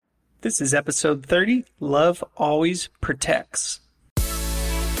This is episode 30, Love Always Protects.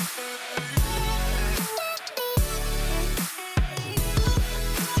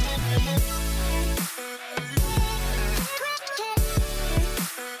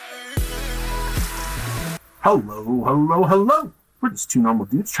 Hello. We're just two normal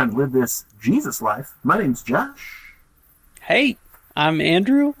dudes trying to live this Jesus life. My name's Josh. Hey, I'm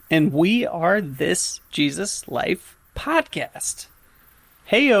Andrew, and we are This Jesus Life podcast.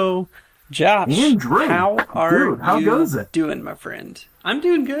 Heyo, Josh. Andrew. How How you goes it? doing, my friend? I'm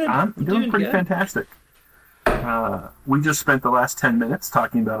doing good. I'm doing pretty good. fantastic. We just spent the last 10 minutes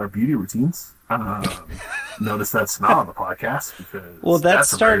talking about our beauty routines. Notice that's not on the podcast. Because That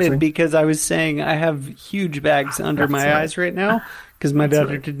that's started embarrassing. because I was saying I have huge bags under That's my right. eyes right now because my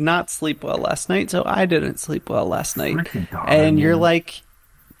daughter right. did not sleep well last night, so I didn't sleep well last night. Freaking daughter, And you're man. like,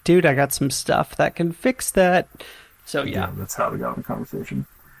 dude, I got some stuff that can fix that. So yeah. That's how we got in the conversation.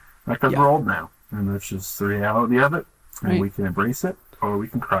 Because Yeah. we're old now, and that's just the reality of it. And Right. we can embrace it, or we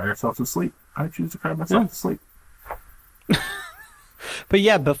can cry ourselves to sleep. I choose to cry myself to sleep. But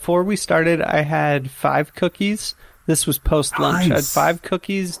yeah, before we started, I had 5 cookies. This was post-lunch. I had Nice. 5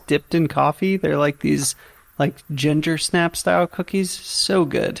 cookies dipped in coffee. They're like these ginger snap style cookies. So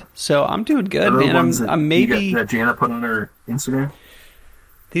good. So I'm doing good, Are the man. ones I'm maybe... that Jana put on her Instagram?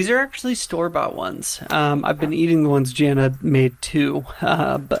 These are actually store-bought ones. I've been eating the ones Jana made too,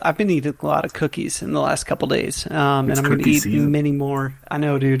 but I've been eating a lot of cookies in the last couple days, and I'm going to cookie eat season. many more. I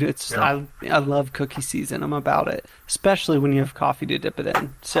know, dude. It's Yeah. I love cookie season. I'm about it, especially when you have coffee to dip it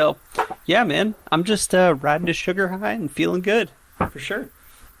in. So, yeah, man, I'm just riding a sugar high and feeling good for sure.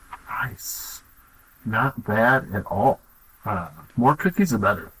 Nice. Not bad at all. More cookies are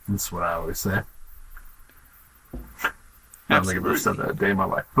better. That's what I always say. I don't think I've ever said that a day in my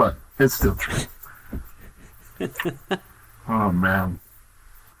life, but it's still true. Oh, man.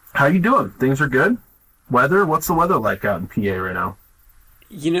 How you doing? Things are good? Weather? What's the weather like out in PA right now?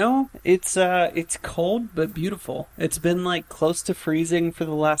 You know, it's cold but beautiful. It's been like close to freezing for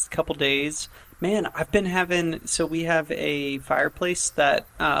the last couple days. Man, I've been having, so we have a fireplace that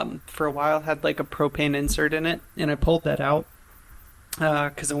for a while had like a propane insert in it, and I pulled that out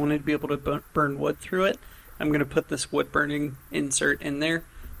because I wanted to be able to burn wood through it. I'm going to put this wood burning insert in there.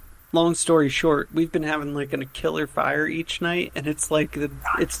 Long story short, we've been having like a killer fire each night, and it's like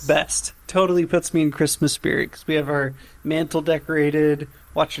it's best. Totally puts me in Christmas spirit because we have our mantle decorated,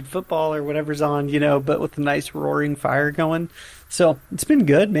 watching football or whatever's on, but with a nice roaring fire going. So it's been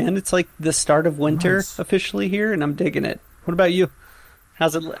good, man. It's like the start of winter Nice. officially here, and I'm digging it. What about you?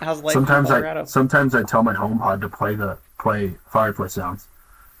 How's life in Colorado? Sometimes I tell my HomePod to play fireplace sounds,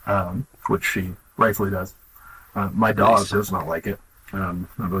 which she rightfully does. My dog Nice. does not like it. Not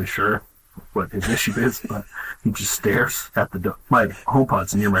really sure what his issue is, but he just stares at the door. My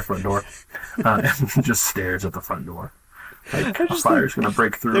HomePod's near my front door, and he just stares at the front door. Like a fire's going to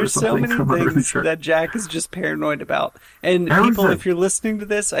break through or There's so something. many I'm not really things sure. that Jack is just paranoid about. And people, Everything. if you're listening to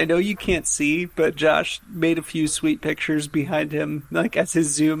this, I know you can't see, but Josh made a few sweet pictures behind him, like as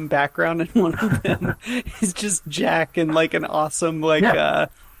his Zoom background, and one of them is just Jack in like an awesome,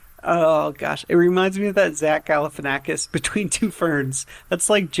 oh gosh, it reminds me of that Zach Galifianakis Between Two Ferns. That's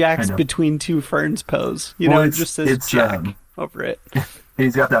like Jack's I know. Between Two Ferns pose. Well, It just says it's, Jack over it.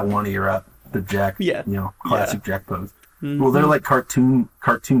 He's got that one ear up, the Jack, Yeah. classic Jack pose. Mhm. Well, they're like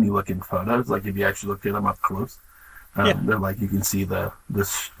cartoony looking photos. Like if you actually look at them up close, Yeah. they're like you can see they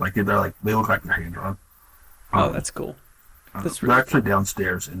look like they're hand drawn. Oh, that's cool. That's They're really actually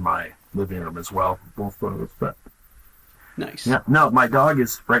downstairs in my living room as well, both photos. But nice. yeah, no, my dog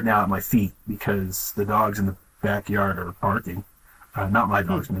is right now at my feet because the dogs in the backyard are barking. Not my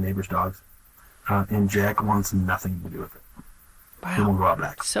dogs, my neighbor's dogs. And Jack wants nothing to do with it. He won't go out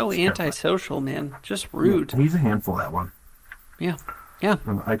back. So It's terrible. antisocial, man. Just rude. Yeah, he's a handful, that one. Yeah.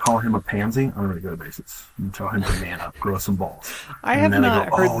 I call him a pansy on a regular basis. And tell him to man up, grow some balls. I And have then not I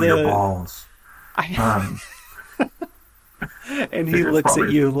go, heard oh, your balls. and he Figures looks at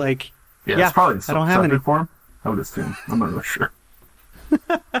probably- you like, Yeah, Yeah, it's probably I don't have any. for him. I would assume. I'm not really sure.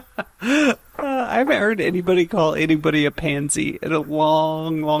 I haven't heard anybody call anybody a pansy in a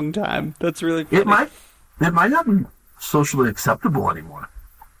long, long time. That's really funny. It might not be socially acceptable anymore.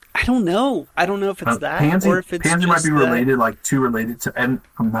 I don't know. I don't know if it's that Pansy, or if it's pansy just might be that- related, too related to, and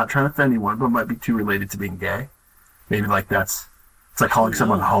I'm not trying to offend anyone, but it might be too related to being gay. Maybe it's like calling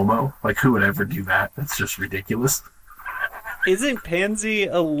someone homo. Like, who would ever do that? That's just ridiculous. Isn't pansy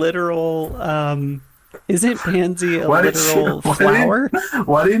a literal? Isn't pansy a Why literal flower?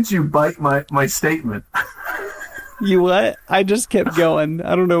 Why didn't you bite my statement? You what? I just kept going.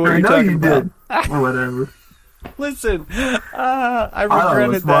 I don't know what I you're know talking you about. did. Whatever. Listen, I I thought it was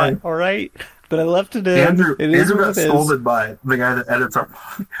regretted that. funny. All right, but I left it in. It is Andrew what got it is. scolded by the guy that edits our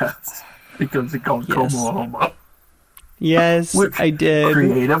podcast because he called Como Yes, a homo. yes, Which I did.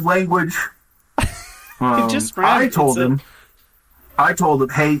 creative language. It just I rhymed. It's told a him,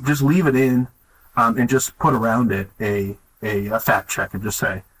 hey, just leave it in, and just put around it a fact check and just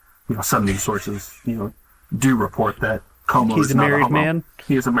say, some news sources, do report that Como he's is a not a married homo. man.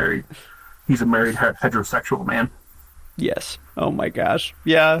 He's a married heterosexual man. Yes. Oh my gosh.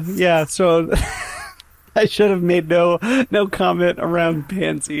 Yeah, yeah. So I should have made no comment around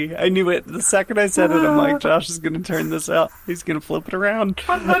pansy. I knew it the second I said it. I'm like, Josh is going to turn this out. He's going to flip it around.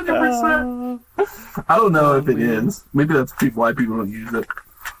 100%. I don't know if it man. is. Maybe that's why people don't use it.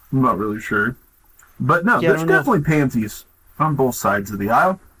 I'm not really sure. But no, Yeah, I there's don't know. definitely pansies on both sides of the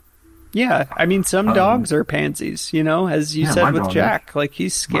aisle. Yeah, I mean, some Um, dogs are pansies. As you Yeah, said my with dog is. Jack, like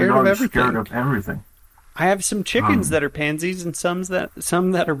he's My scared of dog is everything. scared of everything. I have some chickens Um, that are pansies and some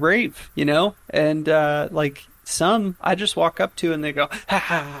that are brave, and like some I just walk up to and they go ha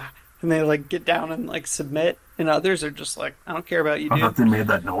ha, and they like get down and like submit, and others are just like, I don't care about you, I thought dude. they made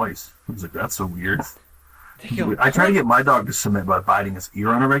that noise. I was like, that's so weird. They go, I try to get my dog to submit by biting his ear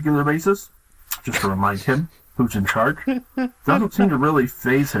on a regular basis, just to remind him who's in charge. Doesn't seem to really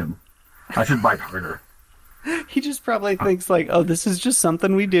phase him. I should bite harder. he just probably thinks like, oh, this is just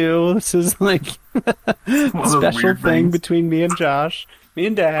something we do. This is like One a of those special weird thing things. between me and Josh, me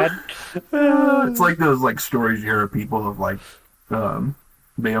and Dad. It's like those like stories you hear of people of like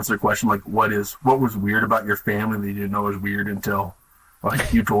they answer a question like what was weird about your family that you didn't know was weird until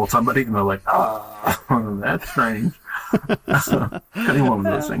like you told somebody and they're like, that's strange. Any one of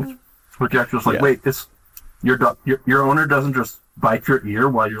those things. Where Jack's just like, Yeah. wait, it's your owner doesn't just bite your ear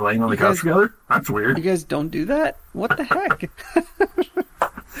while you're laying on the You couch guys- together? That's You weird. guys don't do that? What the heck?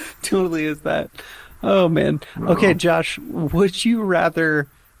 Totally is that. Oh man. Okay, Josh, would you rather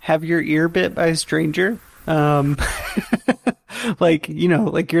have your ear bit by a stranger? Like,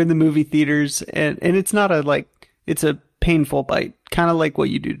 like you're in the movie theaters and it's not it's a painful bite, kind of like what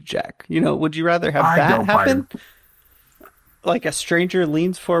you do to Jack. Would you rather have I that don't bite happen? him. Like a stranger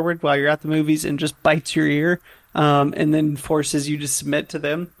leans forward while you're at the movies and just bites your ear, and then forces you to submit to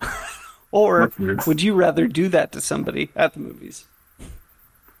them? Or That's weird. would you rather do that to somebody at the movies?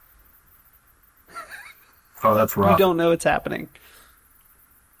 Oh, that's You rough. don't know it's happening.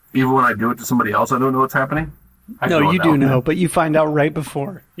 Even when I do it to somebody else, I don't know what's happening. I No, go you down do know, there. but you find out right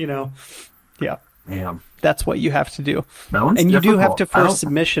before, Yeah, Damn. that's what you have to do. That one's And you do have difficult. to I don't- force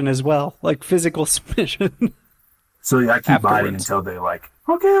submission as well, like physical submission. So yeah, I keep biting afterwards. until they like,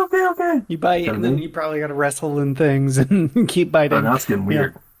 okay. You bite, and then you probably got to wrestle in things and keep biting. Oh, now it's getting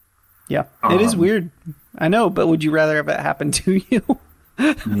weird. Yeah, it is Um, weird. I know, but would you rather have it happen to you,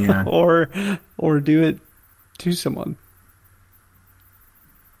 Yeah. or do it to someone?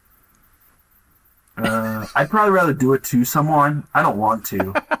 I'd probably rather do it to someone. I don't want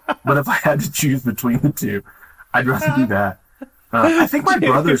to, but if I had to choose between the two, I'd rather do that. I think my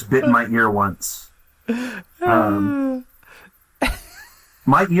brother's bit in my ear once.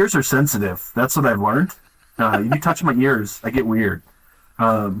 My ears are sensitive. That's what I've learned. If you touch my ears, I get weird.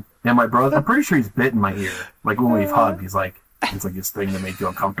 And my brother, I'm pretty sure he's bit in my ear. Like when we've hugged, it's like his thing to make you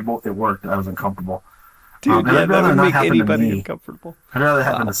uncomfortable. It worked. I was uncomfortable. Dude, and yeah, I'd that rather would not make happen to anybody me. uncomfortable. I'd rather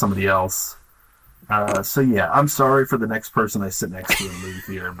happen to somebody else. So yeah, I'm sorry for the next person I sit next to in the movie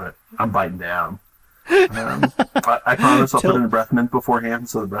theater, but I'm biting down. I promise I'll put in a breath mint beforehand,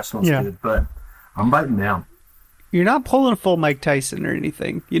 so the breath smells Yeah. good. But I'm biting down. You're not pulling a full Mike Tyson or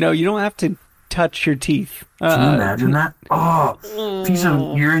anything. You don't have to touch your teeth. Can you imagine that? Oh, piece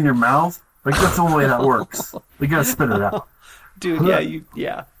of ear in your mouth. Like that's the only way that works. You gotta spit it out. Dude,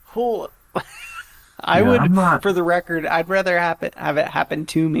 yeah. I Yeah, would, I'm not- for the record, I'd rather have it happen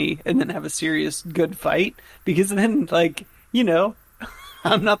to me and then have a serious good fight, because then,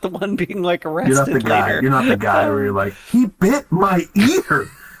 I'm not the one being like You're not arrested the guy. later. You're not the guy where you're like, he bit my ear.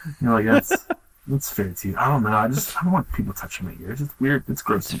 You're like, that's fair to you. I don't know. I don't want people touching my ears. It's weird. It's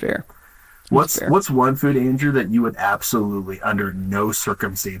gross. It's fair. fair. What's one food, Andrew, that you would absolutely, under no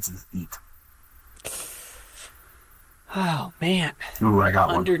circumstances, eat? Oh man, Ooh, I got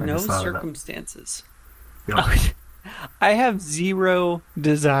one. under I no just thought of that. circumstances. Yeah. I have zero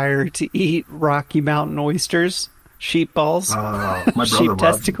desire to eat Rocky Mountain oysters, sheep balls, My brother sheep loves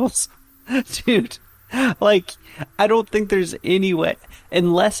testicles. Dude, like, I don't think there's any way,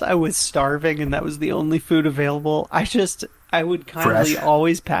 unless I was starving and that was the only food available, I would kindly Fresh.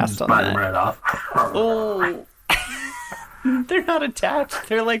 always it. pass Just on bite them that. right off. Oh. They're not attached.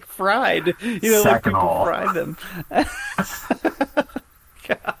 They're like fried. Like Sack and people all. fry them.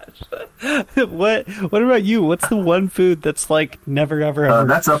 Gosh. What about you? What's the one food that's like never ever ever?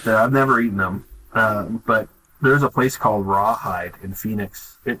 That's up there. I've never eaten them, but there's a place called Rawhide in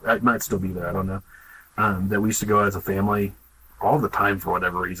Phoenix. It might still be there. I don't know. That we used to go as a family all the time for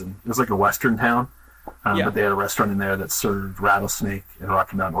whatever reason. It was like a western town, Yeah. but they had a restaurant in there that served rattlesnake and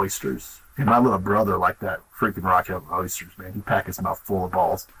Rocky Mountain oysters. And my little brother liked that freaking Rocky Mountain oysters, man. He'd pack his mouth full of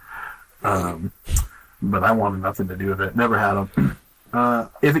balls. But I wanted nothing to do with it. Never had them.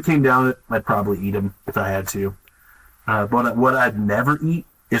 If it came down to it, I'd probably eat them if I had to. But what I'd never eat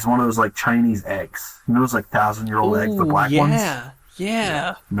is one of those like Chinese eggs. You know those like 1,000-year-old eggs, the black ones?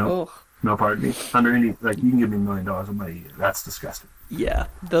 Yeah. No, no part of me. Under any, like, you can give me $1 million, I'm gonna eat it. That's disgusting. Yeah.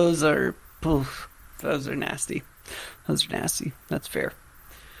 Those are, oof, those are nasty. Those are nasty. That's fair.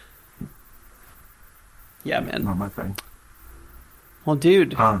 Yeah, man. Not my thing. Well,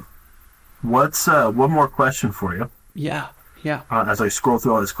 dude. What's one more question for you? Yeah. As I scroll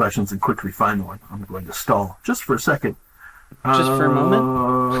through all these questions and quickly find one, I'm going to stall just for a second. Just for a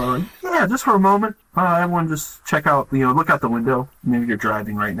moment? Yeah, just for a moment. I want to just check out, look out the window. Maybe you're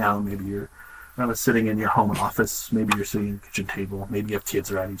driving right now. Maybe you're sitting in your home office. Maybe you're sitting at the kitchen table. Maybe you have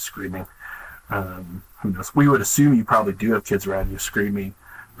kids around you screaming. Who knows? We would assume you probably do have kids around you screaming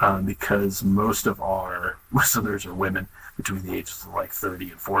because most of our listeners are women between the ages of like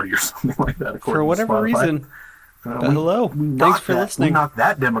 30 and 40 or something like that. For whatever reason. Hello. Thanks for listening. We knocked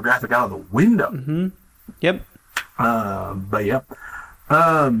that demographic out of the window. Mm-hmm. Yep. But yeah.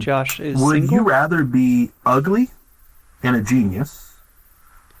 Josh is would single? you rather be ugly and a genius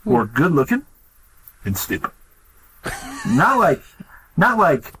or good looking and stupid? not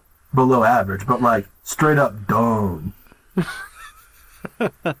like below average, but like straight up dumb.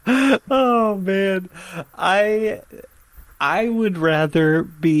 Oh man. I would rather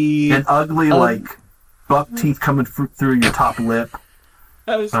be and ugly like buck teeth coming through your top lip.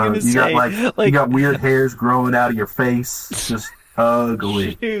 I was gonna you say, got you got weird hairs growing out of your face. It's just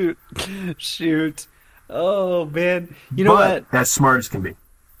ugly. Shoot. Oh man. You know what? As smart as can be.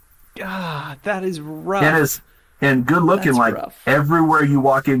 God, that is rough. And good looking. That's like rough. everywhere you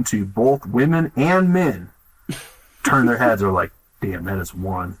walk into, both women and men turn their heads. Are like, damn, that is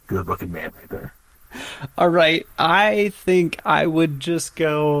one good looking man right there. All right. I think I would just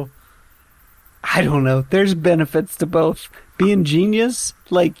go. I don't know. There's benefits to both. Being genius,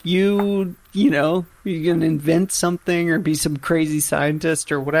 like you can invent something or be some crazy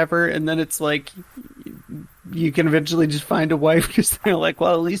scientist or whatever, and then it's like you can eventually just find a wife because they're like,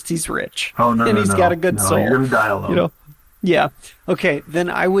 well, at least he's rich. Oh no, and he's got a good soul. You're gonna die alone. Yeah. Okay. Then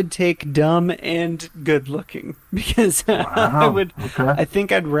I would take dumb and good looking because Wow. Okay. I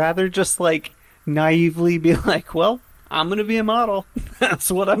think I'd rather just like naively be like, well, I'm going to be a model.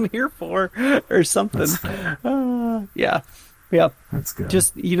 That's what I'm here for or something. Yeah. That's good.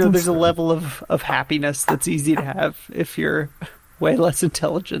 Just, there's a level of happiness that's easy to have if you're way less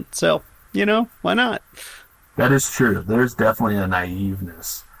intelligent. So, why not? That is true. There's definitely a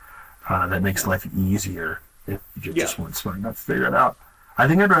naiveness that makes life easier if you just weren't smart enough to figure it out. I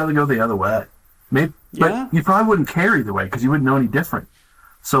think I'd rather go the other way. Maybe, but you probably wouldn't care either way because you wouldn't know any different.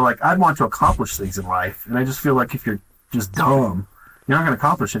 So, like, I'd want to accomplish things in life, and I just feel like if you're just dumb, you're not going to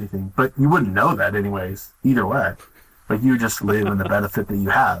accomplish anything. But you wouldn't know that anyways, either way. Like, you just live in the benefit that you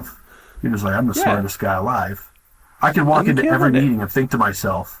have. You're just like, I'm the smartest guy alive. I could walk into every meeting and think to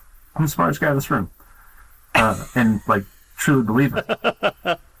myself, I'm the smartest guy in this room. And, like, truly believe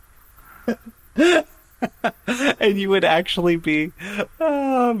it. And you would actually be,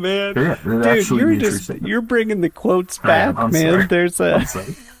 oh man, Yeah, dude, you're bringing the quotes back, man. Sorry. There's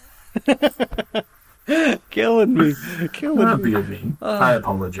killing me. Not be a me. I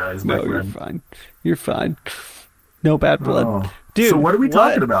apologize, my No, friend. you're fine. You're fine. No bad blood, dude. So what are we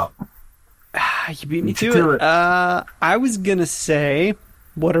talking about? You beat me to it. I was gonna say,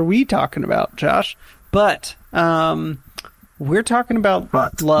 what are we talking about, Josh? But we're talking about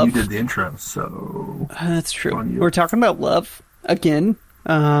love. You did the intro, so That's true. We're talking about love again.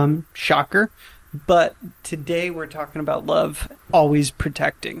 Shocker. But today we're talking about love always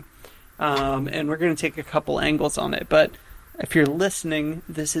protecting. And we're going to take a couple angles on it. But if you're listening,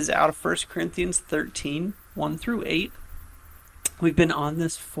 this is out of 1 Corinthians 13, 1 through 8. We've been on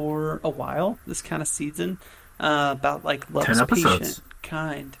this for a while, this kind of season, about like love's 10 episodes. patient,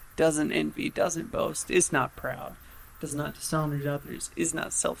 kind, doesn't envy, doesn't boast, is not proud, does not dishonor others, is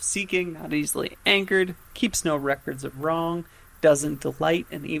not self-seeking, not easily angered, keeps no records of wrong, doesn't delight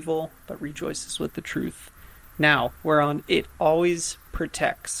in evil, but rejoices with the truth. Now, we're on it always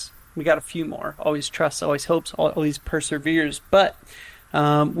protects. We got a few more. Always trusts, always hopes, always perseveres. But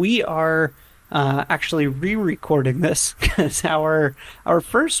we are actually re-recording this because our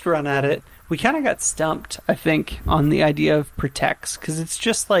first run at it, we kind of got stumped, I think, on the idea of protects because it's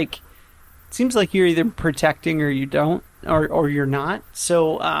just like it seems like you're either protecting or you don't, or you're not.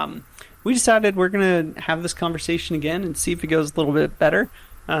 So we decided we're gonna have this conversation again and see if it goes a little bit better.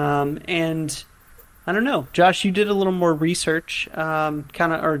 And I don't know, Josh, you did a little more research,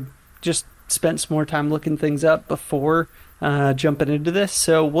 or just spent some more time looking things up before jumping into this.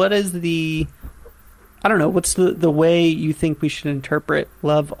 So what is I don't know, what's the way you think we should interpret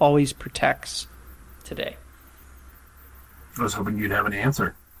love always protects today? I was hoping you'd have an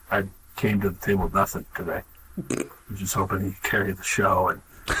answer. I came to the table with nothing today. I was just hoping you'd carry the show, and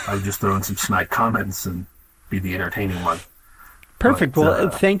I would just throw in some snide comments and be the entertaining one. Perfect. But, well,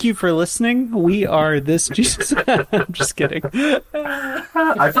 thank you for listening. We are this Jesus. I'm just kidding.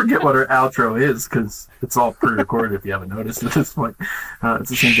 I forget what our outro is because it's all pre-recorded. If you haven't noticed at this point,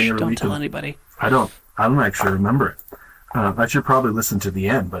 it's the same thing every week. Don't tell anybody. I don't actually remember it. I should probably listen to the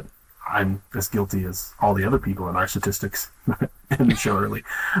end, but I'm as guilty as all the other people in our statistics in the show early.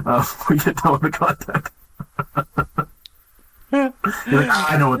 We get done with the content. You're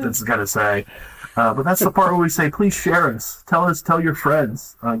like, I know what this is going to say. But that's the part where we say, please share us. Tell your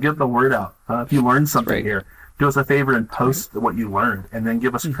friends. Get the word out. If you learned something here, do us a favor and post what you learned, and then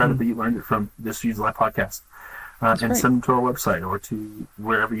give us credit that you learned it from this Jesus Life podcast. And send them to our website or to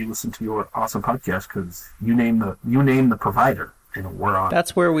wherever you listen to your awesome podcast, because you name the provider, and we're on.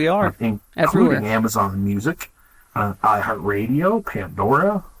 That's where we are. Including everywhere. Amazon Music, iHeartRadio,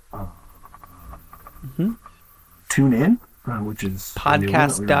 Pandora, TuneIn, which is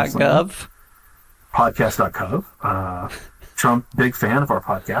podcast.gov. Podcast.gov. Trump, big fan of our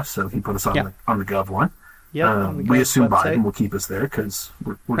podcast, so he put us on the Gov one. Yep, we assume website. Biden will keep us there because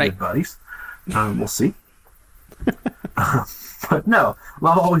we're good buddies. We'll see. But no,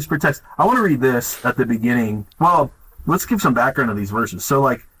 love always protects. I want to read this at the beginning. Well, let's give some background of these verses.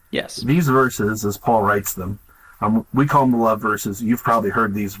 So, these verses, as Paul writes them, we call them the love verses. You've probably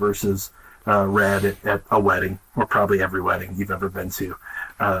heard these verses read at a wedding, or probably every wedding you've ever been to.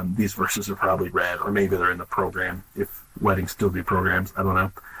 These verses are probably read, or maybe they're in the program, if weddings still do programs. I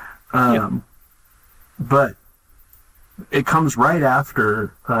don't know. But it comes right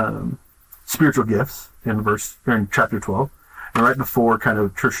after spiritual gifts in chapter 12, and right before kind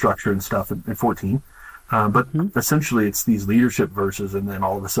of church structure and stuff in 14. But essentially it's these leadership verses, and then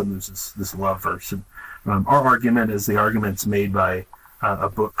all of a sudden there's this love verse. And our argument is the arguments made by a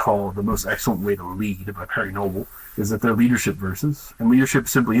book called The Most Excellent Way to Lead by Perry Noble, is that they're leadership verses, and leadership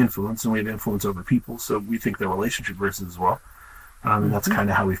is simply influence, and we have influence over people, so we think they're relationship verses as well. And that's kind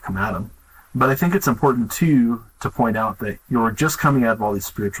of how we've come at them. But I think it's important, too, to point out that you're just coming out of all these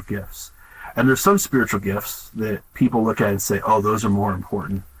spiritual gifts. And there's some spiritual gifts that people look at and say, oh, those are more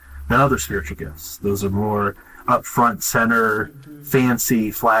important than other spiritual gifts. Those are more up front, center,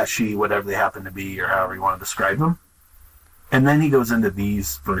 fancy, flashy, whatever they happen to be, or however you want to describe them. And then he goes into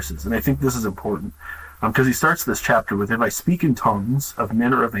these verses. And I think this is important because he starts this chapter with, if I speak in tongues of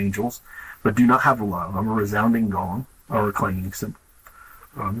men or of angels, but do not have love, I'm a resounding gong or a clanging cymbal.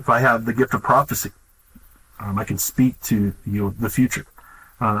 If I have the gift of prophecy, I can speak to the future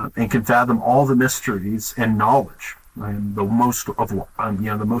and can fathom all the mysteries and knowledge. I am the most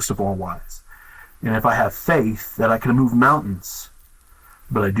of all wise. And if I have faith that I can move mountains,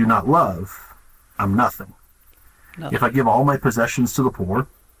 but I do not love, I'm nothing. If I give all my possessions to the poor,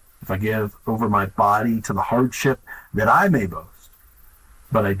 if I give over my body to the hardship that I may boast,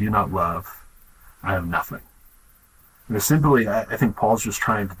 but I do not love, I have nothing. And simply, I think Paul's just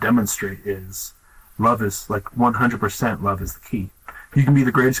trying to demonstrate is love is 100% love is the key. You can be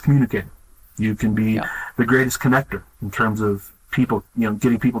the greatest communicator. You can be the greatest connector in terms of people,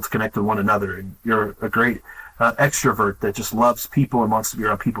 getting people to connect with one another. And you're a great extrovert that just loves people and wants to be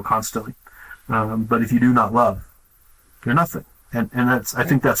around people constantly. But if you do not love, you're nothing. And I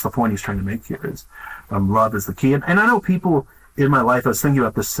think that's the point he's trying to make here is love is the key. And I know people in my life, I was thinking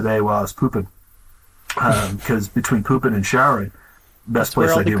about this today while I was pooping, because between pooping and showering, best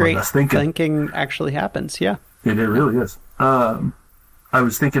place I do my best thinking. Thinking actually happens, yeah. It really is. I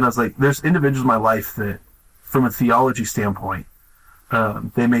was thinking, there's individuals in my life that, from a theology standpoint,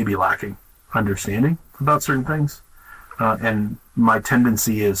 they may be lacking understanding about certain things. And my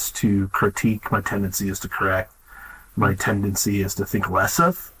tendency is to critique, my tendency is to correct, my tendency is to think less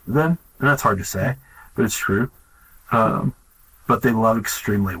of them. And that's hard to say, but it's true. But they love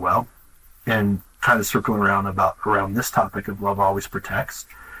extremely well. And kind of circling around this topic of love always protects,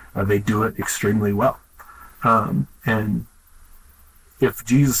 they do it extremely well. And if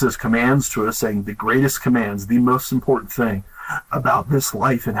Jesus' commands to us, saying the greatest commands, the most important thing about this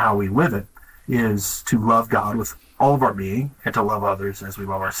life and how we live it, is to love God with all of our being and to love others as we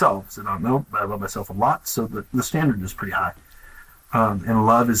love ourselves. And I know I love myself a lot, so the standard is pretty high. And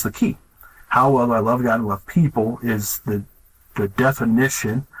love is the key. How well I love God and love people is the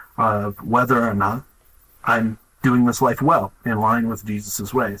definition of whether or not I'm doing this life well, in line with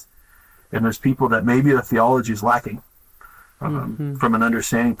Jesus' ways. And there's people that maybe the theology is lacking from an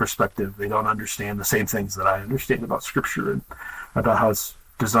understanding perspective. They don't understand the same things that I understand about Scripture and about how it's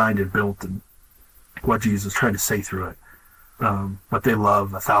designed and built and what Jesus is trying to say through it. But they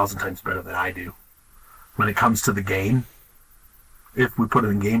love 1,000 times better than I do. When it comes to the game, if we put it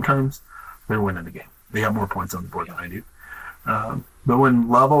in game terms, they're winning the game. They got more points on the board than I do. But when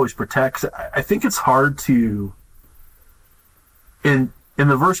love always protects, I think it's hard to, and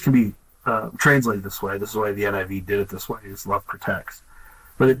the verse can be translated this way. This is why the NIV did it this way, is love protects.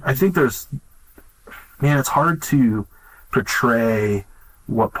 But I think it's hard to portray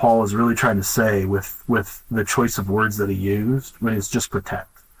what Paul is really trying to say with the choice of words that he used when it's just protect.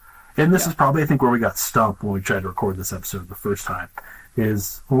 And this is probably, I think, where we got stumped when we tried to record this episode the first time,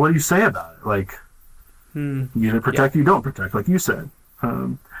 is, well, what do you say about it? Like, you either protect or you don't protect, like you said.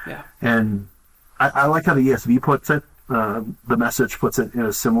 And I like how the ESV puts it. The Message puts it in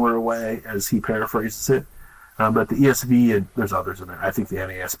a similar way as he paraphrases it. But the ESV, and there's others in there, I think the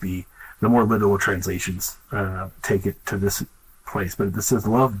NASB, the more literal translations take it to this place. But this says,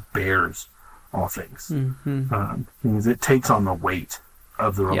 love bears all things. Means it takes on the weight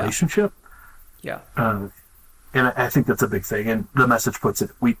of the relationship. And I think that's a big thing. And the Message puts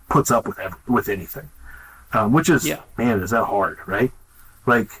up with anything. Which is, man, is that hard, right?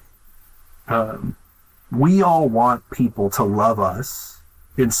 Like, we all want people to love us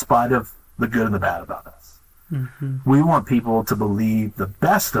in spite of the good and the bad about us. We want people to believe the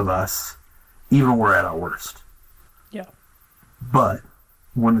best of us, even when we're at our worst. But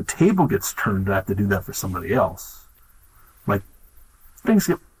when the table gets turned, I have to do that for somebody else. Like,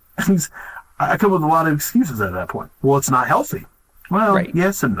 I come with a lot of excuses at that point. Well, it's not healthy. Well,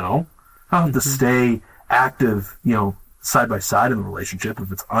 yes and no. I have to stay active, side by side in the relationship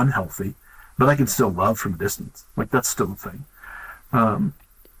if it's unhealthy, but I can still love from a distance. Like, that's still a thing.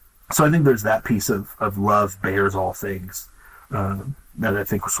 So I think there's that piece of love bears all things that I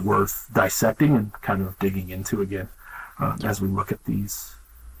think was worth dissecting and kind of digging into again as we look at this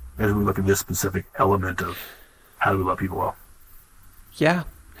specific element of how do we love people well. Yeah,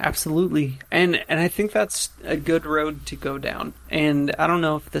 absolutely. And I think that's a good road to go down. And I don't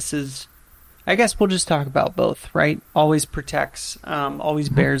know if this is, I guess we'll just talk about both, right? Always protects, always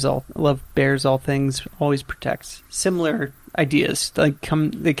bears all, love bears all things, always protects. Similar ideas, they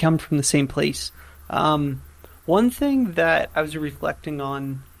come from the same place. One thing that I was reflecting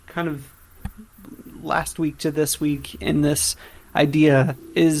on kind of last week to this week in this idea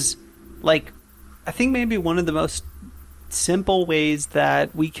is, like, I think maybe one of the most simple ways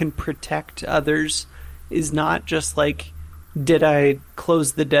that we can protect others is not just like, did I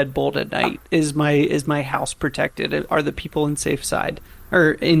close the deadbolt at night? Is my house protected? Are the people inside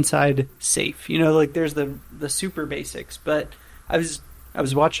safe? Like, there's the super basics. But I was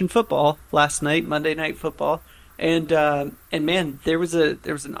watching football last night, Monday Night Football, and man, there was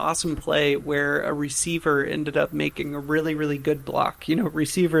an awesome play where a receiver ended up making a really, really good block.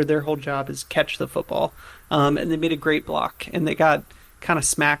 Receiver, their whole job is catch the football, and they made a great block, and they got kind of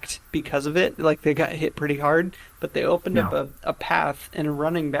smacked because of it. Like, they got hit pretty hard, but they opened up a path, and a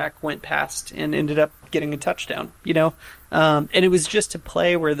running back went past and ended up getting a touchdown, and it was just a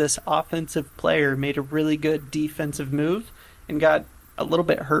play where this offensive player made a really good defensive move and got a little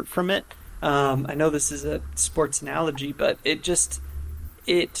bit hurt from it. I know this is a sports analogy, but I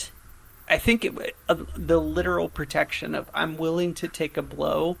think the literal protection of, I'm willing to take a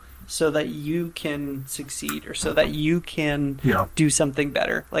blow so that you can succeed, or so that you can do something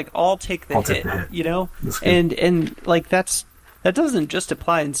better. Like, I'll take the hit, and like, that doesn't just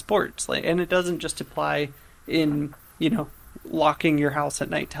apply in sports, like, and it doesn't just apply in, locking your house at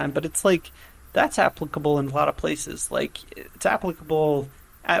nighttime, but it's like, that's applicable in a lot of places. Like, it's applicable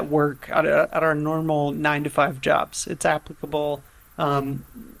at work, at our normal 9-to-5 jobs. It's applicable, no,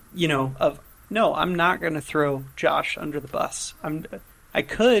 I'm not going to throw Josh under the bus. I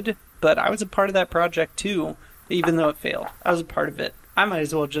could, but I was a part of that project too, even though it failed. I was a part of it. I might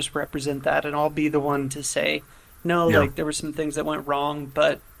as well just represent that, and I'll be the one to say, no, like, there were some things that went wrong,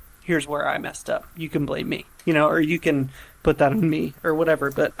 but here's where I messed up. You can blame me, or you can put that on me, or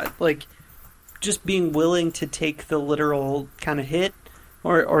whatever. But, like, just being willing to take the literal kind of hit,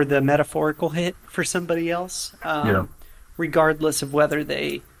 or the metaphorical hit for somebody else, regardless of whether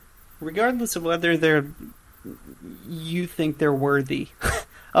you think they're worthy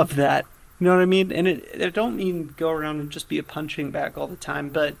of that, You know what I mean? And I don't mean go around and just be a punching bag all the time,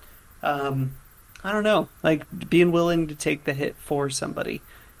 but um, I don't know, like being willing to take the hit for somebody.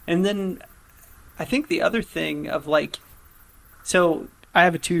 And then I think the other thing of like, so I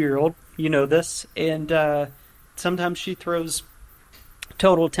have a 2-year-old, you know this, and sometimes she throws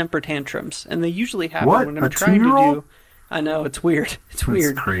total temper tantrums, and they usually happen What? when A I'm trying to 2-year-old? do. I know it's weird. It's That's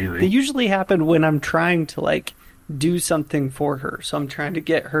weird. They crazy. usually happen when I'm trying to like do something for her. So I'm trying to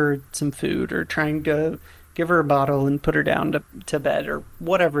get her some food or trying to give her a bottle and put her down to bed or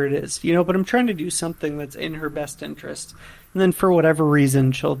whatever it is, you know. But I'm trying to do something that's in her best interest, and then for whatever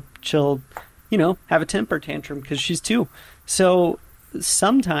reason, she'll have a temper tantrum because she's 2. So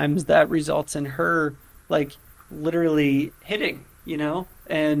sometimes that results in her like literally hitting,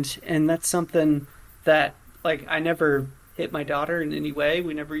 and that's something that like I never hit my daughter in any way.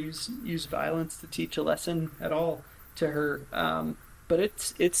 We never use violence to teach a lesson at all to her. But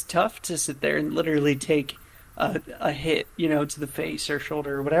it's tough to sit there and literally take a hit, to the face or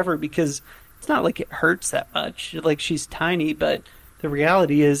shoulder or whatever, because it's not like it hurts that much. Like she's tiny, but the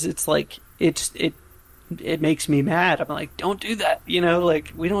reality is it's like it makes me mad. I'm like, don't do that,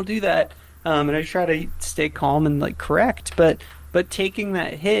 like we don't do that. And I try to stay calm and like correct, but taking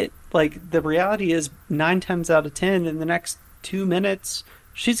that hit, like the reality is 9 times out of 10 in the next 2 minutes,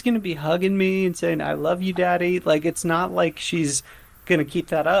 she's going to be hugging me and saying, I love you, daddy. Like it's not like she's going to keep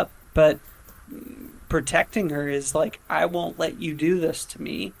that up, but protecting her is like, I won't let you do this to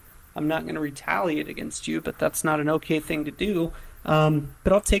me. I'm not going to retaliate against you, but that's not an okay thing to do.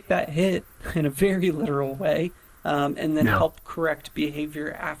 But I'll take that hit in a very literal way, and then Yeah. help correct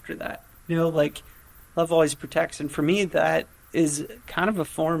behavior after that. Like love always protects, and for me, that is kind of a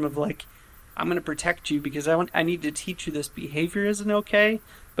form of like, I'm going to protect you because I need to teach you this behavior isn't okay,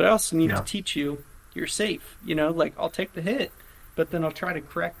 but I also need to Yeah. teach you you're safe. Like I'll take the hit, but then I'll try to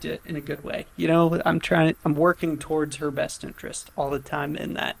correct it in a good way. I'm working towards her best interest all the time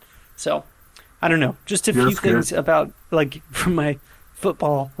in that. So I don't know, just a Yeah, few that's good. things about like from my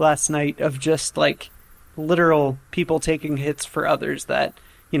football last night of just like literal people taking hits for others that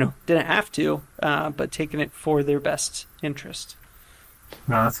didn't have to, but taking it for their best interest.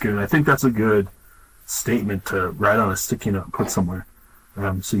 No, that's good. I think that's a good statement to write on a sticky note and put somewhere.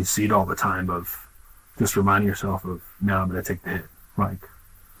 So you see it all the time of just reminding yourself of, no, I'm going to take the hit. Like,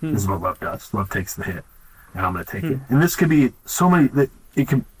 this is what love does. Love takes the hit, and I'm going to take it. And this could be so many, that it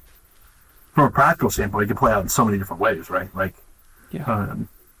can, from a practical standpoint, it can play out in so many different ways, right? Like, Yeah. um,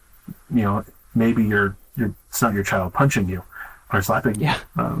 maybe it's not your child punching you or slapping you.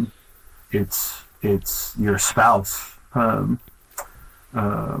 Yeah. It's your spouse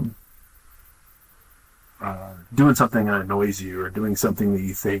doing something that annoys you, or doing something that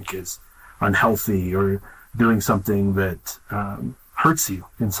you think is unhealthy, or doing something that hurts you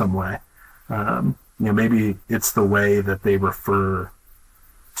in some way. Maybe it's the way that they refer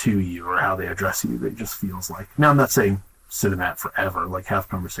to you or how they address you that just feels like. Now, I'm not saying sit in that forever, like have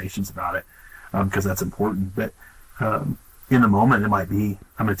conversations about it, because that's important. But in the moment, it might be,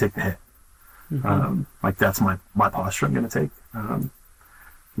 I'm going to take the hit. Like that's my posture I'm going to take.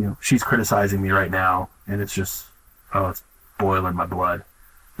 She's criticizing me right now, and it's just, it's boiling my blood.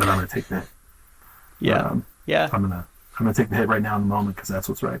 But I'm going to take the hit. Yeah. Yeah. I'm gonna take the hit right now in the moment because that's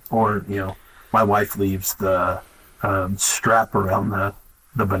what's right. Or my wife leaves the strap around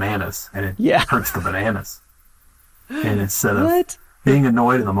the bananas, and it hurts the bananas. And instead of What? being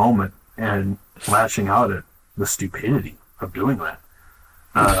annoyed in the moment and lashing out at the stupidity of doing that,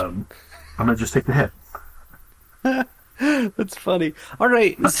 I'm gonna just take the hit. That's funny. All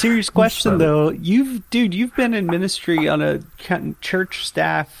right, serious question though. You've been in ministry on a church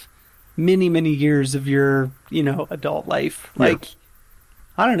staff many years of your adult life. Like,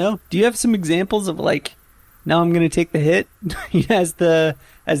 I don't know. Do you have some examples of like, now I'm going to take the hit as the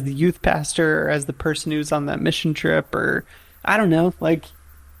youth pastor or as the person who's on that mission trip, or I don't know. Like,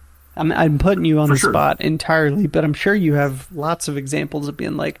 I'm putting you on the spot entirely, but I'm sure you have lots of examples of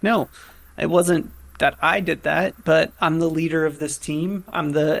being like, no, it wasn't that I did that, but I'm the leader of this team.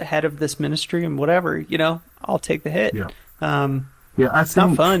 I'm the head of this ministry and whatever, I'll take the hit. Yeah. It's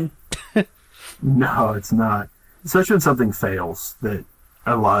not fun. No, it's not. Especially when something fails that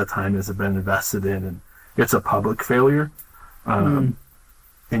a lot of time has been invested in, and it's a public failure, and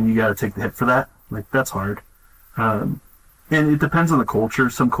you got to take the hit for that. Like, that's hard. And it depends on the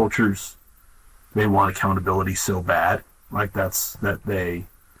culture. Some cultures, they want accountability so bad, like that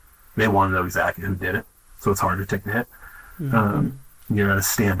they want to know exactly who did it. So it's hard to take the hit. You got to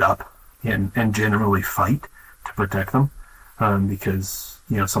stand up and generally fight to protect them, because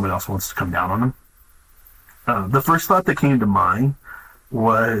someone else wants to come down on them. The first thought that came to mind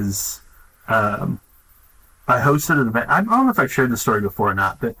was I hosted an event. I don't know if I shared this story before or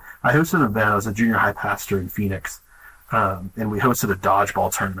not, but I hosted an event. I was a junior high pastor in Phoenix, and we hosted a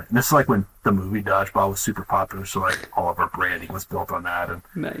dodgeball tournament. And this is like when the movie Dodgeball was super popular, so like all of our branding was built on that. And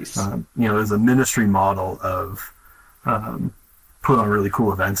Nice. it was a ministry model of put on really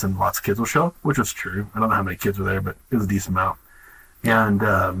cool events, and lots of kids will show up, which was true. I don't know how many kids were there, but it was a decent amount.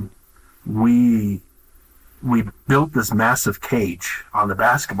 And we built this massive cage on the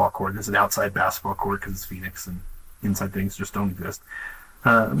basketball court. There's an outside basketball court because it's Phoenix and inside things just don't exist.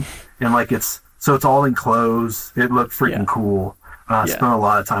 And like it's all enclosed. It looked freaking cool. Spent a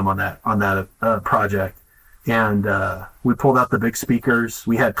lot of time on that project. And we pulled out the big speakers.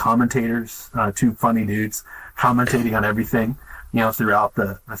 We had commentators, two funny dudes commentating on everything, throughout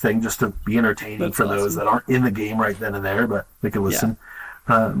the thing, just to be entertaining. That's for awesome. Those that aren't in the game right then and there, but they can listen.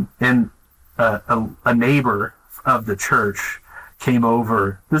 And a neighbor of the church came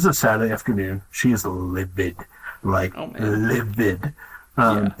over. This is a Saturday afternoon. She is livid, livid,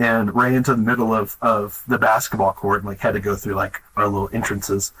 and ran into the middle of the basketball court and had to go through our little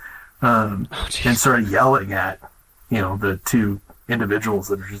entrances, and started yelling at the two individuals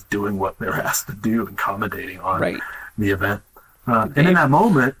that are just doing what they're asked to do and commentating on the event. And in that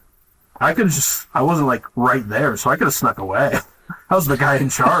moment, I wasn't right there, so I could have snuck away. I was the guy in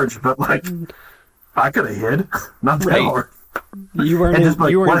charge, but I could have hid. Not that hard. You weren't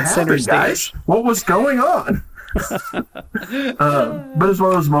in center stage. Guys? What was going on? But it's one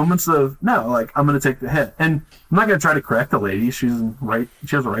of those moments of no, I'm going to take the hit, and I'm not going to try to correct the lady. She's right.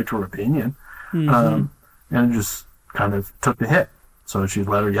 She has a right to her opinion, and just kind of took the hit. So she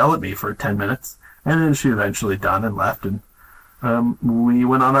let her yell at me for 10 minutes, and then she eventually done and left, and we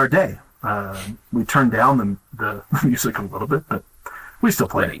went on our day. We turned down the music a little bit, but we still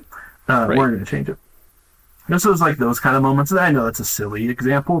played it. We're going to change it. This was those kind of moments. I know that's a silly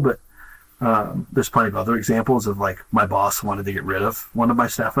example, but there's plenty of other examples of my boss wanted to get rid of one of my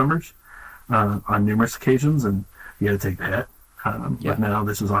staff members on numerous occasions, and he had to take the hit. But now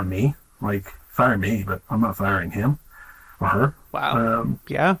this is on me. Fire me, but I'm not firing him or her. Wow.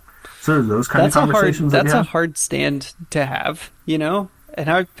 So there's those kind of conversations. That's a hard stand to have, And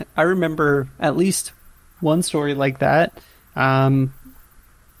I remember at least one story like that,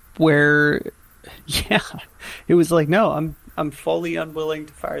 where, it was no, I'm fully unwilling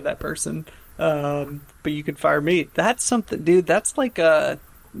to fire that person, but you can fire me. That's something, dude. That's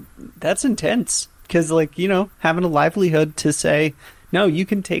that's intense, because having a livelihood to say, no, you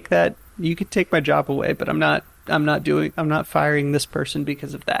can take my job away, but I'm not firing this person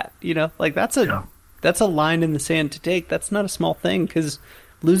because of that. That's a line in the sand to take. That's not a small thing, because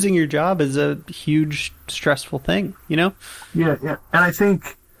losing your job is a huge, stressful thing, Yeah. And I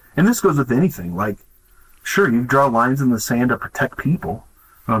think, and this goes with anything, sure, you draw lines in the sand to protect people,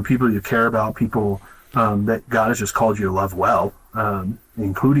 people you care about, people that God has just called you to love well,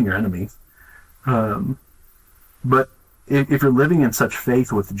 including your enemies. But if you're living in such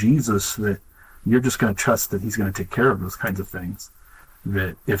faith with Jesus that you're just going to trust that he's going to take care of those kinds of things,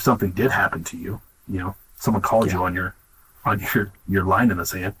 that if something did happen to you, someone called you on your line in the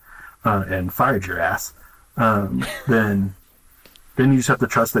sand and fired your ass, then you just have to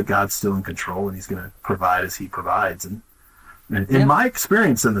trust that God's still in control and he's going to provide as he provides. And in my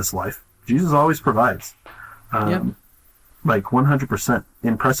experience in this life, Jesus always provides. 100%.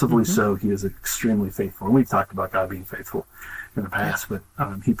 Impressively so, he is extremely faithful. And we've talked about God being faithful in the past, but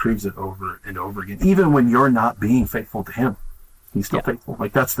he proves it over and over again. Even when you're not being faithful to him, he's still faithful.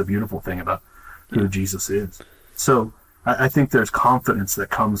 That's the beautiful thing about who Jesus is. So I think there's confidence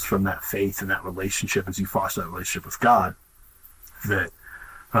that comes from that faith and that relationship as you foster that relationship with God that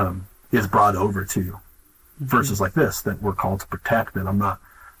is brought over to verses like this that we're called to protect. That I'm not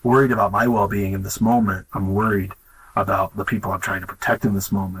worried about my well-being in this moment. I'm worried about the people I'm trying to protect in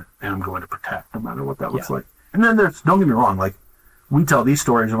this moment, and I'm going to protect no matter what that looks like. And then don't get me wrong, we tell these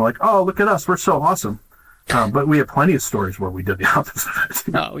stories and we're oh, look at us, we're so awesome. But we have plenty of stories where we did the opposite.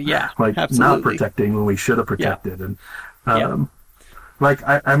 Oh, yeah. Absolutely. Not protecting when we should have protected. And I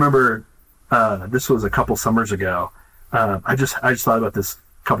remember this was a couple summers ago. I just thought about this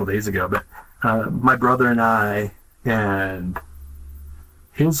a couple days ago, but my brother and I and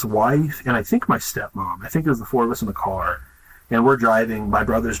his wife and I think my stepmom, I think it was the four of us in the car, and we're driving, my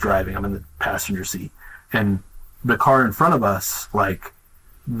brother's driving, I'm in the passenger seat, and the car in front of us,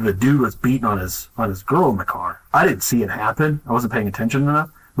 the dude was beating on his girl in the car. I didn't see it happen. I wasn't paying attention enough,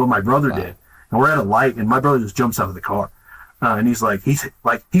 but my brother did. And we're at a light, and my brother just jumps out of the car. And he's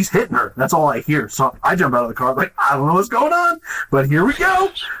he's hitting her. That's all I hear. So I jump out of the car, I don't know what's going on, but here we go.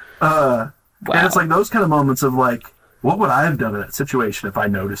 And it's those kind of moments of what would I have done in that situation if I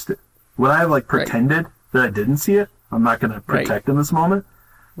noticed it? Would I have like Right. pretended that I didn't see it? I'm not going to Right. protect in this moment.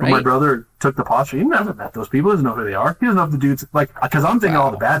 But my Right. brother took the posture. He never met those people. He doesn't know who they are. He doesn't know if the dude's like, because I'm thinking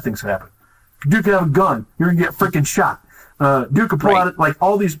all the Wow. bad things could happen. Dude could have a gun. You're going to get freaking shot. Dude could pull Right. out like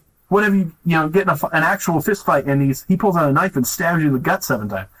all these, whatever get in an actual fist fight, and he pulls out a knife and stabs you in the gut 7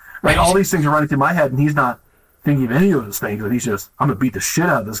 times. Like all these things are running through my head, and he's not thinking of any of those things. And he's just, I'm going to beat the shit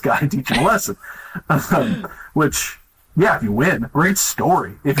out of this guy and teach him a lesson. Which, yeah, if you win, great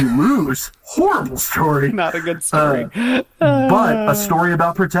story. If you lose, horrible story. Not a good story. But a story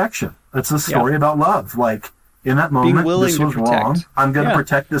about protection. It's a story about love. Like, in that moment, willing this to was protect. wrong. I'm going to Yeah.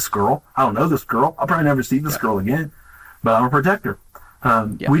 protect this girl. I don't know this girl. I'll probably never see this girl again. But I'm a protector.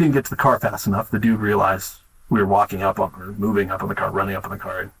 We didn't get to the car fast enough. The dude realized we were moving up on the car, running up on the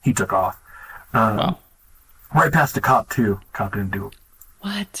car, and he took off. Wow. Right past the cop, too. Cop didn't do a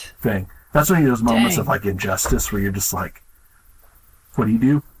What? thing. That's when you those moments Dang. of, like, injustice where you're just like, what do you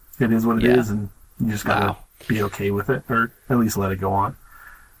do? It is what it is, and you just got to Wow. be okay with it, or at least let it go on.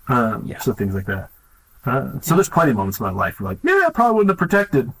 So things like that. So there's plenty of moments in my life where, like, yeah, I probably wouldn't have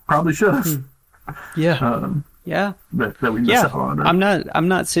protected. Probably should have. Yeah. Yeah. That we miss out on. Or, I'm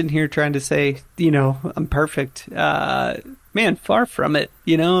not sitting here trying to say, I'm perfect. Man, far from it.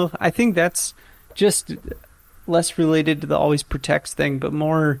 I think that's just less related to the always protects thing, but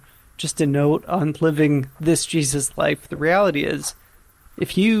more just a note on living this Jesus life. The reality is,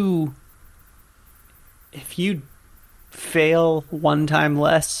 if you fail one time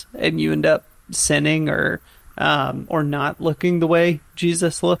less and you end up sinning or not looking the way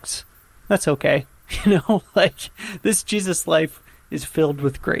Jesus looks, that's okay. Like this Jesus life is filled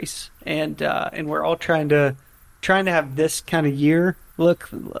with grace, and we're all trying to have this kind of year look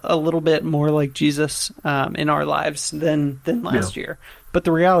a little bit more like Jesus in our lives than last year. But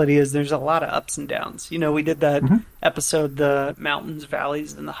the reality is there's a lot of ups and downs. We did that episode, the mountains,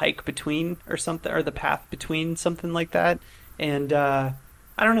 valleys, and the hike between or something, or the path between, something like that. And I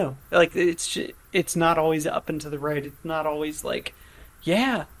don't know, like it's not always up and to the right. It's not always like,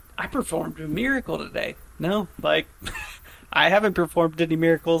 yeah, I performed a miracle today. No, like I haven't performed any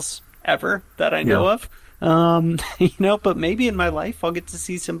miracles ever that I know of. But maybe in my life I'll get to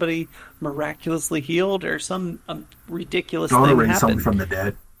see somebody miraculously healed or some ridiculous I want to thing raise happen. someone from the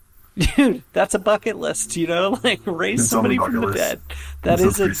dead. Dude, that's a bucket list, like raise It's on the somebody from bucket the list. dead. That That is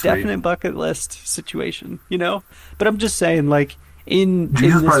sounds a pretty sweet. definite bucket list situation, But I'm just saying, like, in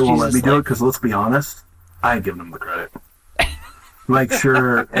Jesus this probably won't let Jesus me do it life- because let's be honest, I ain't giving him the credit. Like,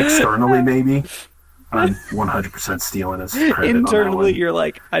 sure, externally maybe, I'm 100% stealing his credit on that internally one. you're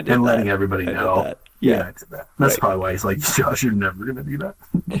like, I did And that. letting everybody I did know. that. Yeah, I did that. That's Right. probably why he's like, Josh, you're never going to do that.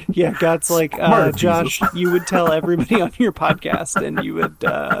 Yeah, God's like, Smart of Josh, Jesus. you would tell everybody on your podcast, and you would,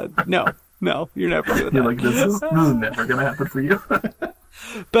 no, you're never doing You're that. like, this is never going to happen for you.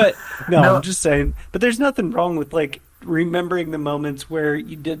 But No. I'm just saying. But there's nothing wrong with like remembering the moments where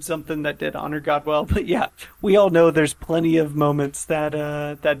you did something that did honor God well. But yeah, we all know there's plenty of moments that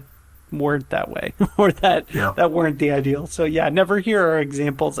that weren't that way or that weren't the ideal. So yeah, never hear our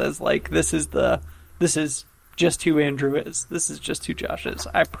examples as like this is just who Andrew is. This is just who Josh is.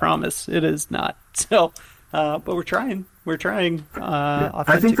 I promise it is not. So, but we're trying. We're trying.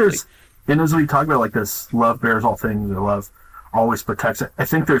 I think there's, and as we talk about like this, love bears all things, or love always protects it. I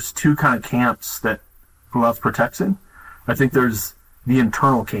think there's two kind of camps that love protects in. I think there's the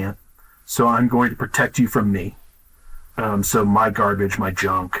internal camp. So I'm going to protect you from me. So my garbage, my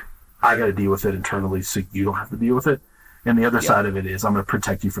junk, I got to deal with it internally so you don't have to deal with it. And the other side of it is I'm going to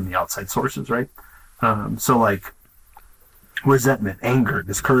protect you from the outside sources, right? So like resentment, anger,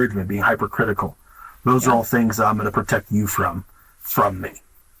 discouragement, being hypercritical. Those are all things that I'm going to protect you from me.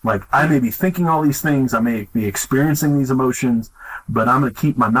 Like, I may be thinking all these things, I may be experiencing these emotions, but I'm going to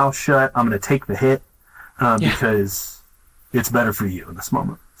keep my mouth shut. I'm going to take the hit because it's better for you in this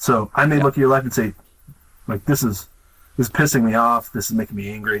moment. So I may look at your life and say, like, this is pissing me off. This is making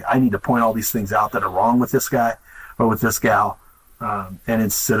me angry. I need to point all these things out that are wrong with this guy or with this gal. And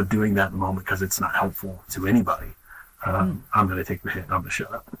instead of doing that in the moment because it's not helpful to anybody, I'm going to take the hit and I'm going to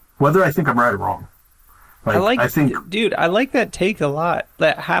shut up. Whether I think I'm right or wrong. I think, dude, I like that take a lot.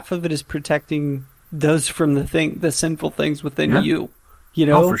 That half of it is protecting those from the sinful things within you.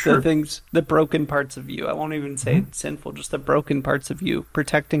 for sure. The things, the broken parts of you. I won't even say sinful, just the broken parts of you.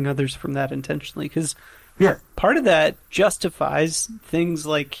 Protecting others from that intentionally, because part of that justifies things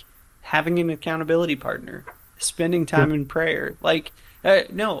like having an accountability partner, spending time in prayer. Like,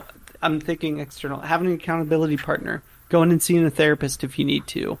 no, I'm thinking external. Having an accountability partner, going and seeing a therapist if you need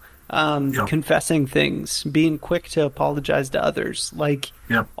to. Confessing things, being quick to apologize to others, like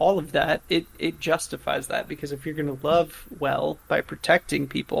all of that, it justifies that, because if you're going to love well by protecting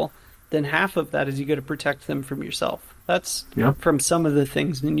people, then half of that is you got to protect them from yourself. That's Yep. from some of the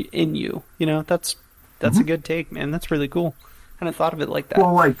things in you. You know, that's Hmm. a good take, man. That's really cool. I hadn't thought of it like that.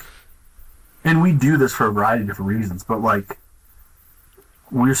 Well, like, and we do this for a variety of different reasons, but like,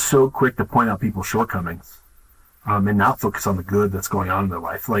 we're so quick to point out people's shortcomings, and not focus on the good that's going on in their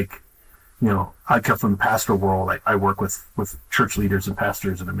life. Like, I come from the pastoral world. I work with church leaders and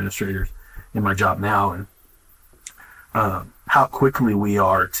pastors and administrators in my job now, and how quickly we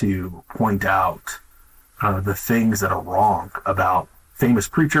are to point out the things that are wrong about famous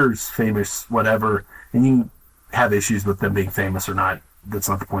preachers, famous whatever, and you have issues with them being famous or not. That's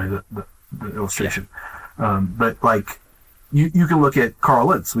not the point of the illustration. But like, you can look at Carl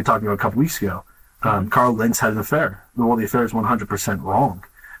Lentz. We talked about a couple weeks ago. Carl Lentz had an affair. Well, the affair is 100% wrong.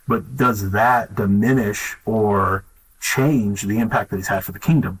 But does that diminish or change the impact that he's had for the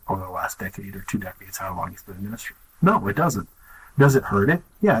kingdom over the last decade or 2 decades, how long he's been in ministry? No, it doesn't. Does it hurt it?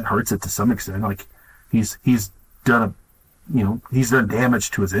 Yeah, it hurts it to some extent. Like, he's done he's done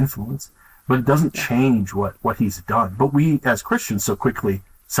damage to his influence, but it doesn't change what he's done. But we as Christians so quickly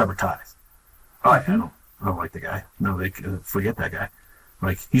sever ties. Oh, I don't like the guy. No, they forget that guy.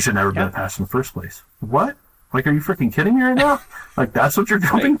 Like, he should never been a pastor in the first place. What? Like, are you freaking kidding me right now? Like, that's what you're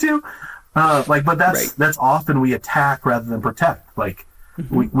jumping to? But that's often we attack rather than protect. Like,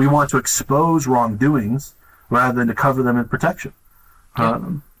 we want to expose wrongdoings rather than to cover them in protection.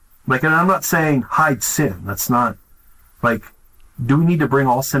 And I'm not saying hide sin. That's not, like, do we need to bring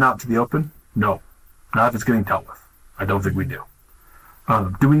all sin out to the open? No. Not if it's getting dealt with. I don't think we do.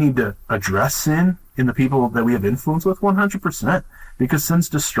 Do we need to address sin in the people that we have influence with? 100%. Because sin's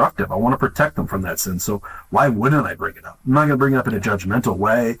destructive. I want to protect them from that sin. So why wouldn't I bring it up? I'm not going to bring it up in a judgmental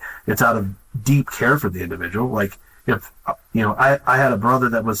way. It's out of deep care for the individual. Like, if, I had a brother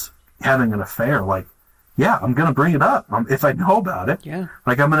that was having an affair, like, yeah, I'm going to bring it up. If I know about it,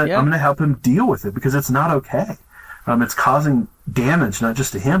 like, I'm going to help him deal with it, because it's not okay. It's causing damage, not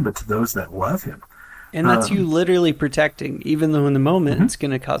just to him, but to those that love him. And that's you literally protecting, even though in the moment it's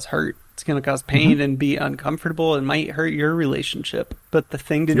going to cause hurt. It's going to cause pain and be uncomfortable and might hurt your relationship. But the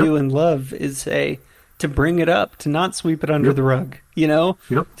thing to do in love is to bring it up, to not sweep it under the rug, to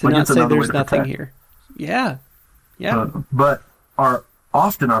like, not say there's nothing here. Yeah. But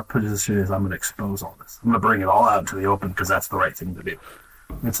often our position is, I'm going to expose all this. I'm going to bring it all out into the open because that's the right thing to do.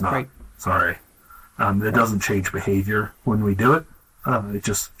 It's not. Right. Sorry. It doesn't change behavior when we do it. It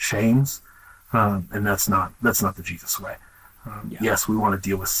just shames. And that's not the Jesus way. Yes, we want to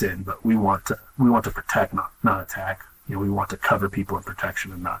deal with sin, but we want to protect, not attack. We want to cover people in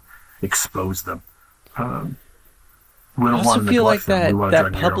protection and not expose them. We don't I also want to feel like them.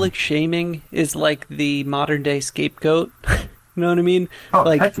 that public shaming is like the modern day scapegoat. You know what I mean? Oh,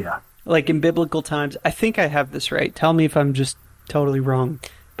 like, heck yeah. Like in biblical times, I think I have this right. Tell me if I'm just totally wrong.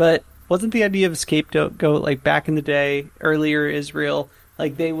 But wasn't the idea of a scapegoat like back in the day, earlier Israel,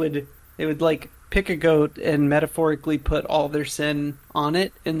 like they would like pick a goat and metaphorically put all their sin on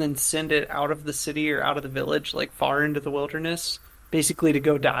it and then send it out of the city or out of the village, like far into the wilderness, basically to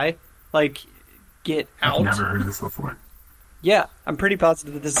go die, like get out. I've never heard this before. Yeah, I'm pretty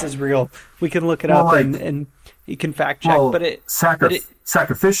positive that this is real. We can look it up and you can fact check. But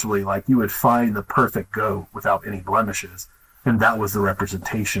sacrificially, like, you would find the perfect goat without any blemishes, and that was the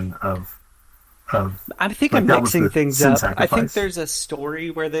representation of. I think I'm mixing things up. Sacrifice. I think there's a story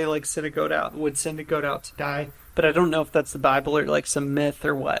where they would send a goat out to die, but I don't know if that's the Bible or like some myth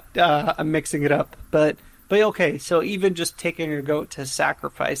or what. I'm mixing it up, but okay. So even just taking a goat to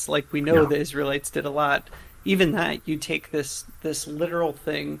sacrifice, like we know the Israelites did a lot. Even that, you take this literal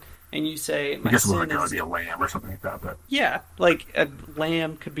thing and you say, I guess it would be a lamb or something like that. But yeah, like a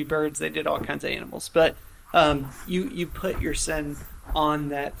lamb, could be birds. They did all kinds of animals, but you put your sin on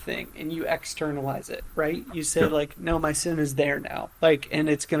that thing and you externalize it, right? You say like, no, my sin is there now, like, and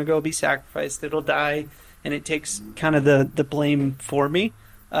it's gonna go be sacrificed, it'll die, and it takes kind of the blame for me.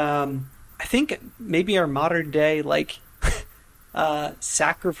 I think maybe our modern day like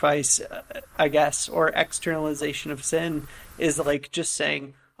sacrifice, I guess, or externalization of sin is like just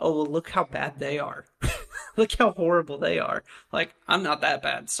saying, oh, well, look how bad they are. Look how horrible they are. Like, I'm not that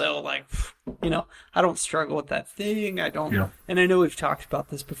bad. So, like, I don't struggle with that thing. I don't. Yeah. And I know we've talked about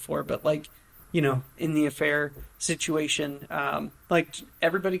this before, but, like, in the affair situation, like,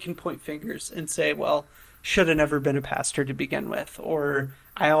 everybody can point fingers and say, well, should have never been a pastor to begin with. Or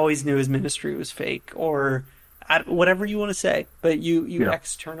I always knew his ministry was fake. Or whatever you want to say. But you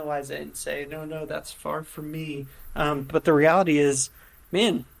externalize it and say, no, that's far from me. But the reality is,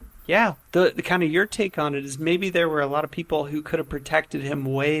 man, yeah, the kind of your take on it is maybe there were a lot of people who could have protected him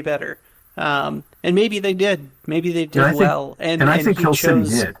way better. And maybe they did. Maybe they did well. And I think Hill City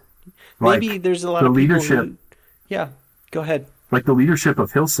did. Maybe Like there's a lot the of people leadership, who, yeah, go ahead. like the leadership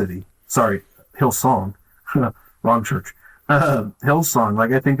of Hill City. Sorry, Hillsong, wrong church. Hillsong.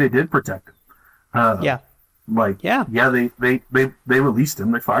 Like I think they did protect him. Uh, Yeah, like yeah, yeah, they released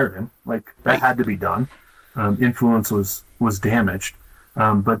him. They fired him. Like that right. had to be done. Influence was damaged,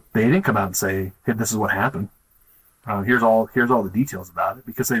 but they didn't come out and say, "Hey, this is what happened. Here's all the details about it,"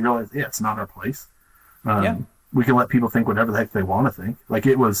 because they realized, yeah, it's not our place. Yeah, We can let people think whatever the heck they want to think. Like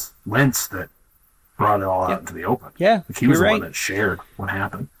it was Lentz that brought it all yeah, out into the open. yeah. Like he You're was the one right. that shared what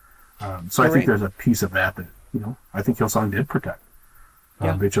happened. So I You're think right. there's a piece of that I think Hillsong did protect.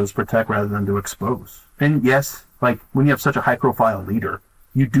 Yeah, They chose to protect rather than to expose. And yes, like when you have such a high-profile leader,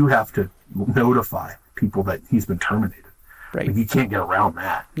 you do have to notify people that he's been terminated. right. Like you can't get around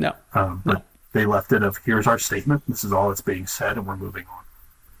that. No, But no. they left it of here's our statement. This is all that's being said, and we're moving on.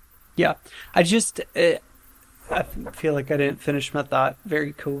 Yeah, I feel like I didn't finish my thought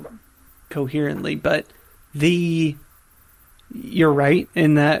very coherently, but the you're right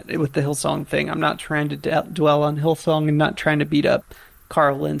in that with the Hillsong thing. I'm not trying to dwell on Hillsong and not trying to beat up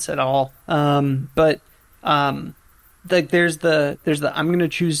Carl Lentz at all. But like there's the I'm going to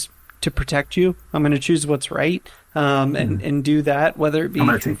choose to protect you. I'm going to choose what's right. And do that, whether it I'm be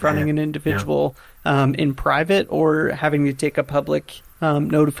going to take confronting that. an individual in private or having to take a public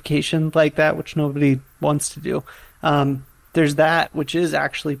notification like that, which nobody wants to do. There's that, which is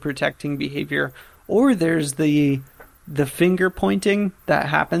actually protecting behavior, or there's the finger pointing that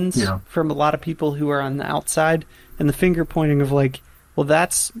happens Yeah. from a lot of people who are on the outside, and the finger pointing of like, well,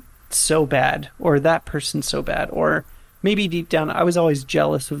 that's so bad, or that person's so bad, or maybe deep down, I was always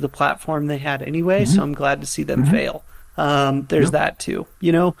jealous of the platform they had anyway, so I'm glad to see them fail. There's Yep. that too,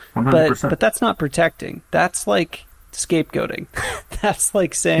 you know. 100%. But that's not protecting. That's like scapegoating. That's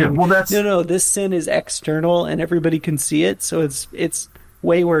like saying, Yeah, well, that's- no, this sin is external and everybody can see it, so it's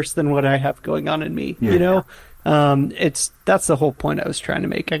way worse than what I have going on in me. Yeah. You know, that's the whole point I was trying to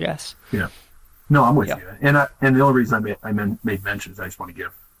make, I guess. Yeah. No, I'm with Yeah. you. And the only reason I made mentions, I just want to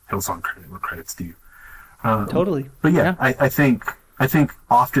give Hillsong credit where credit's due. Totally. But yeah, I think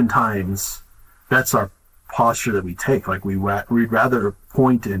oftentimes that's our posture that we take. Like we'd rather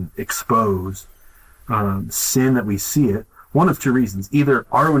point and expose sin that we see it. One of two reasons: either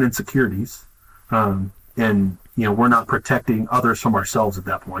our own insecurities, and we're not protecting others from ourselves at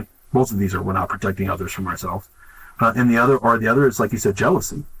that point. Both of these are we're not protecting others from ourselves, and the other is, like you said,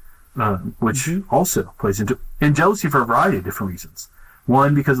 jealousy, which also plays into, and jealousy for a variety of different reasons.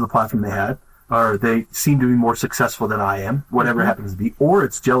 One, because of the platform they had, or they seem to be more successful than I am, whatever it happens to be, or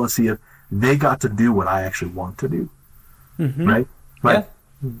it's jealousy of they got to do what I actually want to do, right? Like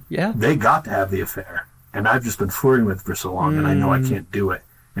Yeah. they got to have the affair, and I've just been flirting with it for so long, and I know I can't do it,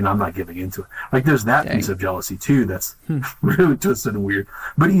 and I'm not giving into it. Like there's that piece of jealousy too that's really twisted and weird.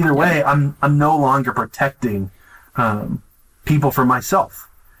 But either way, I'm no longer protecting people from myself,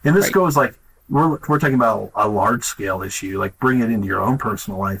 and this goes like we're talking about a large scale issue, like bring it into your own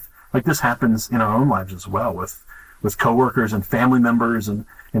personal life. Like this happens in our own lives as well with coworkers and family members and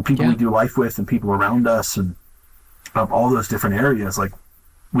people we do life with and people around us and all those different areas. Like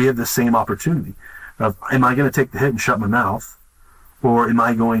we have the same opportunity of, am I going to take the hit and shut my mouth, or am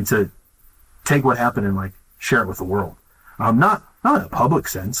I going to take what happened and like share it with the world? Not in a public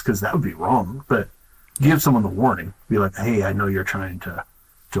sense, because that would be wrong, but give someone the warning. Be like, hey, I know you're trying to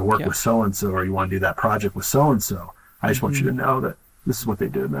work with so and so, or you want to do that project with so and so. I just want you to know that this is what they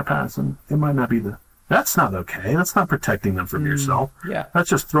did in their past, and it might not be that's not okay. That's not protecting them from yourself. Yeah. That's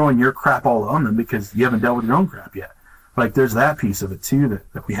just throwing your crap all on them because you haven't dealt with your own crap yet. Like there's that piece of it too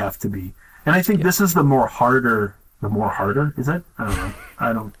that we have to be. And I think this is the more harder, is it?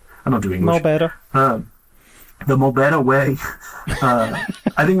 I don't know. I don't do English. More better. The more better way. I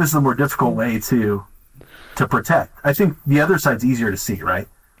think this is the more difficult way to protect. I think the other side's easier to see, right?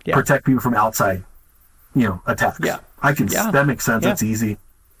 Yeah. Protect people from outside, attacks. Yeah. That makes sense. Yeah. It's easy.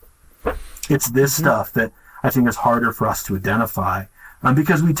 It's this stuff that I think is harder for us to identify,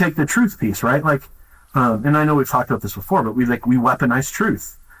 because we take the truth piece, right? Like, and I know we've talked about this before, but we weaponize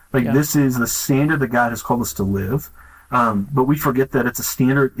truth. Like this is the standard that God has called us to live. But we forget that it's a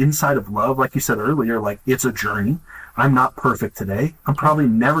standard inside of love. Like you said earlier, like it's a journey. I'm not perfect today. I'm probably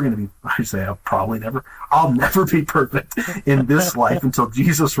never going to be, I'll never be perfect in this life until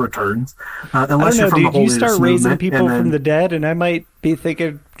Jesus returns. Unless I you're don't from know, the dude. You Holiness start raising movement, people and then, from the dead, and I might be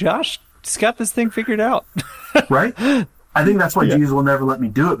thinking, Josh, just got this thing figured out. right? I think that's why Jesus will never let me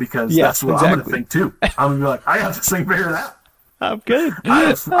do it, because that's what I'm going to think too. I'm going to be like, I have this thing figured out. I'm good.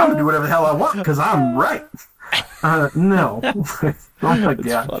 I'm going to do whatever the hell I want because I'm right. No. Oh my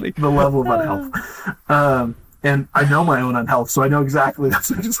God. funny. The level of unhealth. And I know my own unhealth, so I know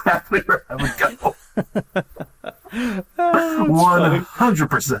that's exactly where I would go.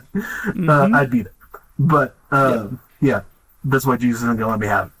 100%. I'd be there. But, yeah, that's why Jesus isn't going to let me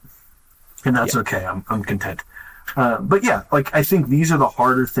have it. And that's okay. I'm content. But yeah, like, I think these are the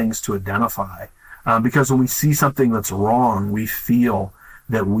harder things to identify, because when we see something that's wrong, we feel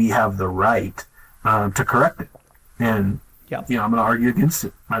that we have the right to correct it. And, I'm going to argue against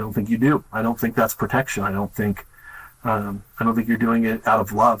it. I don't think you do. I don't think that's protection. I don't think you're doing it out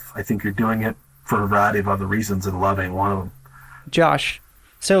of love. I think you're doing it for a variety of other reasons, and love ain't one of them. Josh,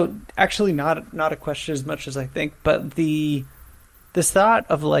 so actually not a question as much as I think, but this thought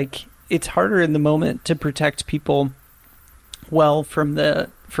of like, it's harder in the moment to protect people from what's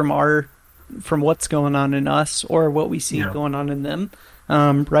going on in us or what we see going on in them,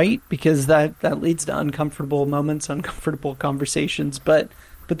 right? Because that leads to uncomfortable moments, uncomfortable conversations. But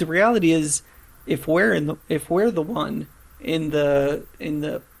the reality is, if we're the one in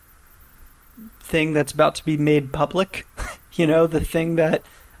the thing that's about to be made public, the thing that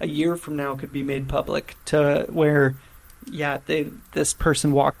a year from now could be made public, to where this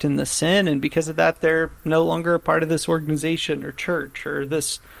person walked in the sin, and because of that they're no longer a part of this organization or church or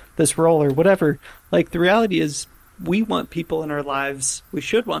this role or whatever. Like, the reality is, we want people in our lives, we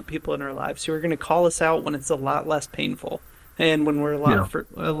should want people in our lives who are going to call us out when it's a lot less painful, and when we're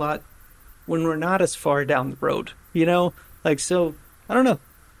when we're not as far down the road, like, so I don't know,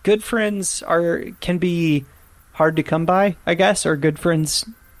 good friends can be hard to come by, I guess, or good friends,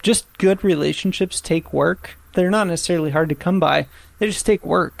 just good relationships take work. They're not necessarily hard to come by. They just take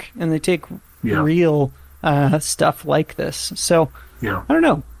work, and they take real stuff like this. So I don't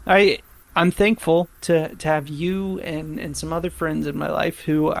know. I'm thankful to have you and some other friends in my life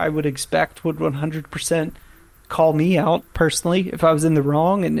who I would expect would 100% call me out personally if I was in the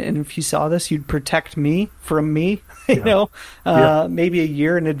wrong, and if you saw this, you'd protect me from me. Maybe a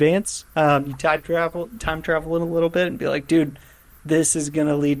year in advance. You time travel in a little bit and be like, dude, this is going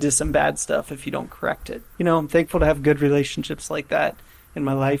to lead to some bad stuff if you don't correct it. I'm thankful to have good relationships like that in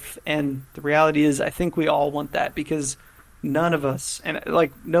my life. And the reality is, I think we all want that, because none of us, and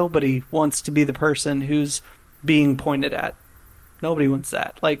like, nobody wants to be the person who's being pointed at. Nobody wants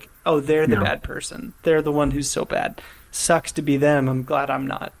that. Like, oh, they're the bad person. They're the one who's so bad. Sucks to be them. I'm glad I'm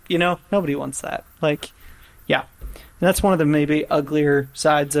not. Nobody wants that. Like, yeah. And that's one of the maybe uglier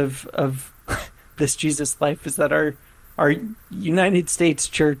sides of this Jesus life, is that our United States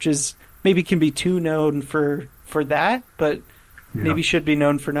church maybe can be too known for that, but maybe should be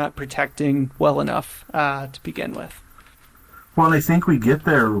known for not protecting well enough to begin with. Well, I think we get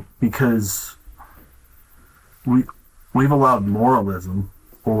there because we've allowed moralism,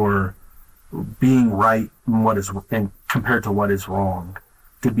 or being right and compared to what is wrong,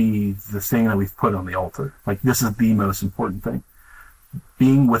 to be the thing that we've put on the altar. Like, this is the most important thing.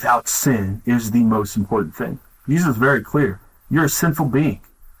 Being without sin is the most important thing. Jesus is very clear. You're a sinful being.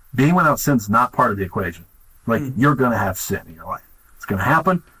 Being without sin is not part of the equation. Like, you're going to have sin in your life. It's going to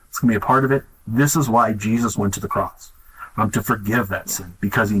happen. It's going to be a part of it. This is why Jesus went to the cross, to forgive that sin,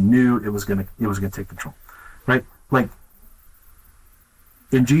 because he knew it was going to take control, right? Like,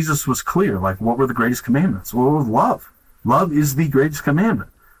 and Jesus was clear. Like, what were the greatest commandments? Well, it was love. Love is the greatest commandment.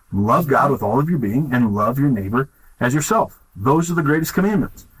 Love God with all of your being, and love your neighbor as yourself. Those are the greatest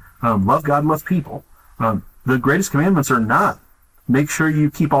commandments. Love God, love people. The greatest commandments are not, make sure you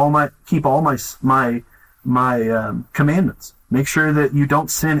keep all my commandments. Make sure that you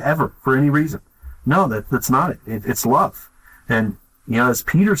don't sin ever for any reason. No, that's not it. It's love. And, as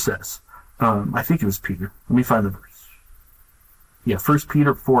Peter says, I think it was Peter. Let me find the verse. 1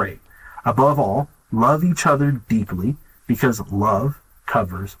 Peter 4:8. Above all, love each other deeply, because love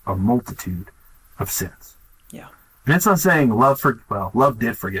covers a multitude of sins. Yeah. And it's not saying love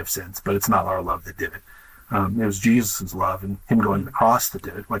did forgive sins, but it's not our love that did it. It was Jesus' love and him going to the cross that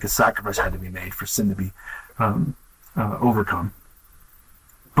did it. Like, a sacrifice had to be made for sin to be overcome.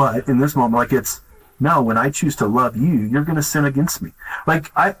 But in this moment, like, no, when I choose to love you, you're going to sin against me.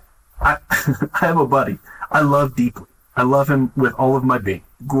 Like, I have a buddy I love deeply. I love him with all of my being.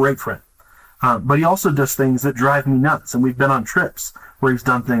 Great friend. But he also does things that drive me nuts. And we've been on trips where he's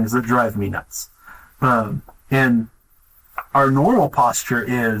done things that drive me nuts. And our normal posture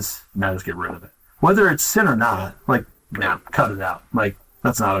is, now just get rid of it. Whether it's sin or not, like, cut it out. Like,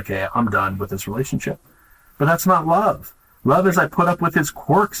 that's not okay. I'm done with this relationship. But that's not love. Love is I put up with his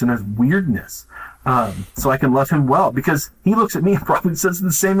quirks and his weirdness, so I can love him well. Because he looks at me and probably says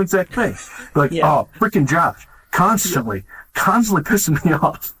the same exact thing. Like, oh, freaking Josh. Constantly pissing me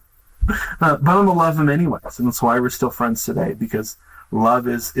off. But I'm going to love him anyways. And that's why we're still friends today. Because love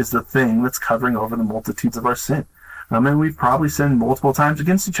is the thing that's covering over the multitudes of our sin. And we've probably sinned multiple times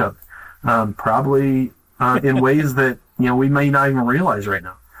against each other, probably in ways that we may not even realize right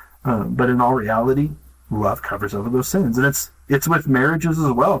now. But in all reality, love covers over those sins, and it's with marriages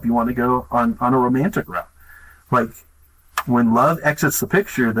as well. If you want to go on a romantic route, like when love exits the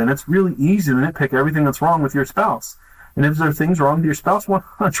picture, then it's really easy to nitpick everything that's wrong with your spouse. And if there are things wrong with your spouse,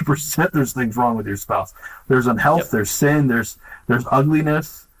 100% there's things wrong with your spouse. There's unhealth, there's sin, there's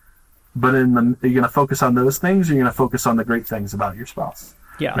ugliness. But you're going to focus on those things, or you're going to focus on the great things about your spouse.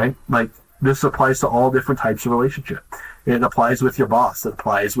 Yeah. Right? Like, this applies to all different types of relationship. It applies with your boss. It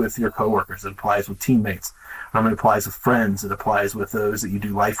applies with your coworkers. It applies with teammates. It applies with friends. It applies with those that you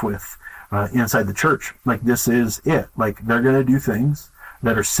do life with inside the church. Like, this is it. Like, they're going to do things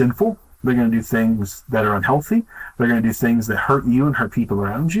that are sinful. They're going to do things that are unhealthy. They're going to do things that hurt you and hurt people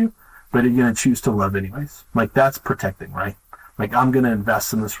around you. But you're going to choose to love anyways. Like, that's protecting, right? Like, I'm going to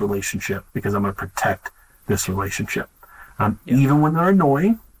invest in this relationship because I'm going to protect this relationship. Even when they're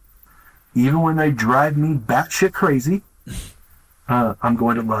annoying, even when they drive me batshit crazy, I'm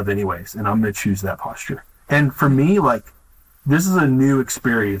going to love anyways, and I'm going to choose that posture. And for me, like, this is a new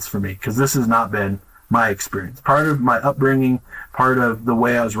experience for me because this has not been my experience. Part of my upbringing, part of the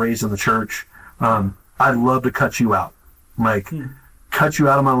way I was raised in the church, I'd love to cut you out. Like, cut you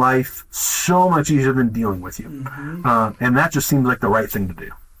out of my life so much easier than dealing with you. And that just seems like the right thing to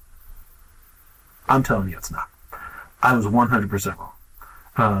do. I'm telling you it's not. I was 100%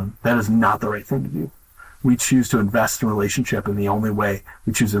 wrong. That is not the right thing to do. We choose to invest in relationship, and the only way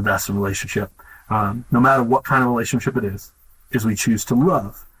we choose to invest in relationship, no matter what kind of relationship it is we choose to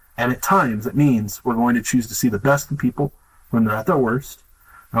love. And at times it means we're going to choose to see the best in people when they're at their worst.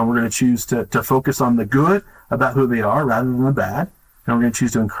 We're going to choose to focus on the good about who they are rather than the bad. And we're going to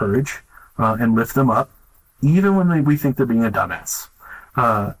choose to encourage and lift them up, even when we think they're being a dumbass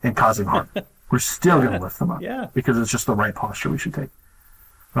and causing harm. We're still going to lift them up because it's just the right posture we should take.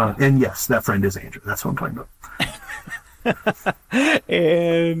 And yes, that friend is Andrew. That's what I'm talking about.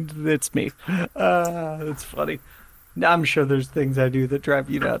 And it's me. It's funny. I'm sure there's things I do that drive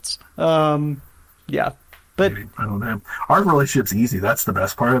you nuts. Yeah. But maybe, I don't know. Our relationship's easy. That's the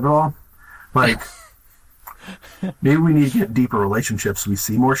best part of it all. Like, maybe we need to get deeper relationships so we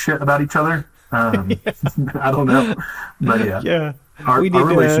see more shit about each other. I don't know. But yeah. Our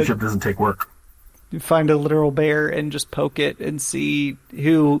relationship doesn't take work. Find a literal bear and just poke it and see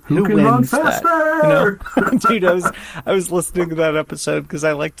who can wins run faster? that. Dude, I was listening to that episode because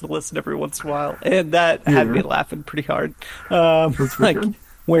I like to listen every once in a while, and that had me laughing pretty hard. Like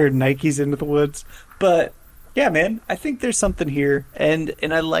wearing Nikes into the woods. But yeah, man, I think there's something here, and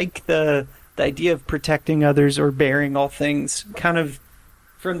I like the idea of protecting others or bearing all things, kind of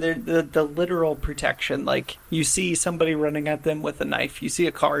from the literal protection. Like, you see somebody running at them with a knife, you see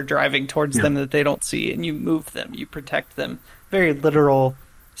a car driving towards them that they don't see, and you move them, you protect them. Very literal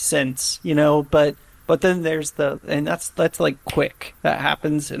sense, but then there's and that's like quick. That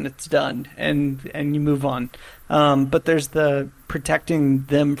happens and it's done, and you move on. But there's the protecting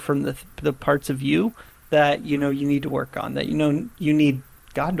them from the parts of you that you need to work on, that you need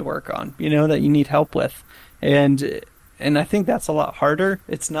God to work on, that you need help with. And I think that's a lot harder.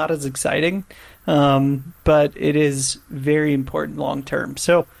 It's not as exciting, but it is very important long term.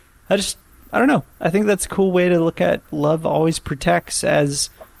 So I don't know. I think that's a cool way to look at love always protects, as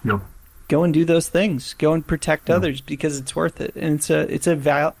go and do those things. Go and protect others because it's worth it. And it's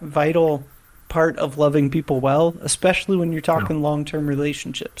a vital part of loving people well, especially when you're talking long-term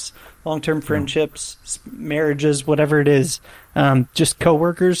relationships, long-term friendships, marriages, whatever it is, just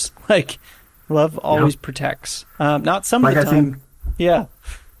coworkers, like... Love always protects. Not some of the time.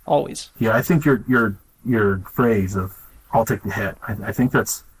 Always. Yeah, I think your phrase of "I'll take the hit." I think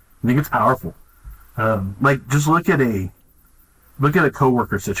it's powerful. Like, just look at a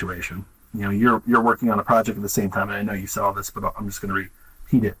coworker situation. You're working on a project at the same time, and I know you saw this, but I'm just going to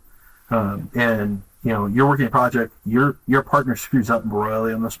repeat it. And you're working a project. Your partner screws up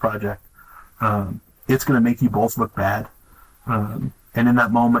royally on this project. It's going to make you both look bad. And in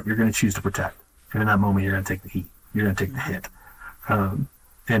that moment, you're going to choose to protect. And in that moment, you're going to take the heat. You're going to take the hit.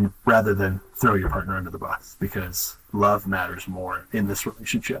 And rather than throw your partner under the bus, because love matters more in this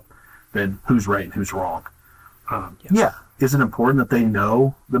relationship than who's right and who's wrong. Is it important that they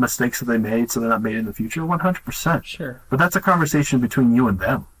know the mistakes that they made so they're not made in the future? 100%. Sure. But that's a conversation between you and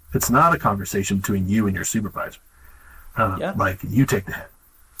them. It's not a conversation between you and your supervisor. Like, you take the hit.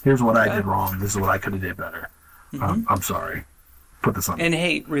 Here's what I did wrong. This is what I could have did better. I'm sorry. Put this on. And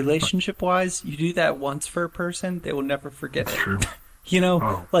hey, relationship-wise, you do that once for a person, they will never forget it. True.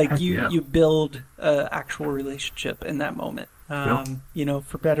 You build an actual relationship in that moment. Yep.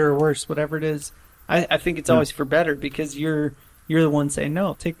 For better or worse, whatever it is. I think it's always for better because you're the one saying,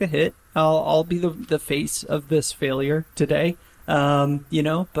 no, take the hit. I'll be the face of this failure today.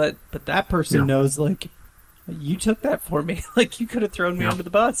 But that person knows, like, you took that for me. Like, you could have thrown me under the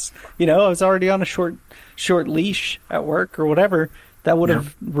bus. I was already on a short leash at work or whatever. That would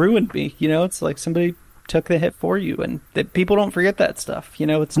have ruined me. It's like somebody took the hit for you, and that people don't forget that stuff.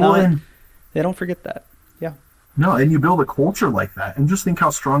 It's not. They don't forget that. Yeah. No, and you build a culture like that, and just think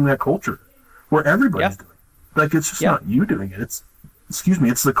how strong that culture, where everybody's doing it. Like, it's just not you doing it. It's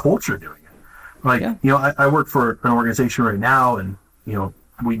the culture doing it. Like, I work for an organization right now, and,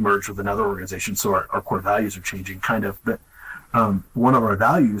 we merged with another organization, so our core values are changing kind of. But one of our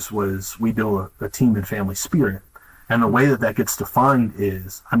values was we build a team and family spirit. And the way that gets defined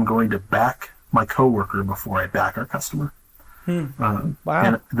is I'm going to back my coworker before I back our customer. Wow.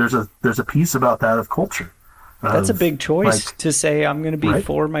 And there's a piece about that of culture. That's a big choice, to say I'm going to be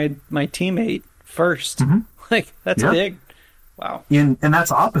for my teammate first. Mm-hmm. Like, that's big. Wow. And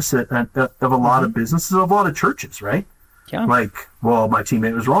that's opposite of a lot of businesses, of a lot of churches, right? Yeah. Like, well, my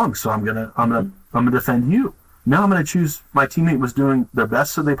teammate was wrong, so I'm gonna defend you. Now I'm gonna choose my teammate was doing their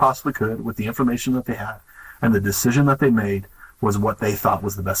best that they possibly could with the information that they had, and the decision that they made was what they thought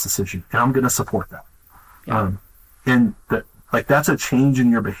was the best decision, and I'm gonna support that. Yeah. And that's a change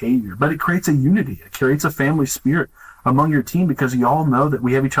in your behavior, but it creates a unity. It creates a family spirit among your team because you all know that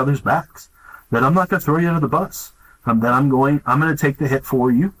we have each other's backs. That I'm not gonna throw you under the bus. That I'm gonna take the hit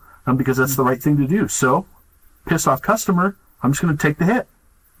for you, because that's the right thing to do. So, pissed off customer, I'm just going to take the hit.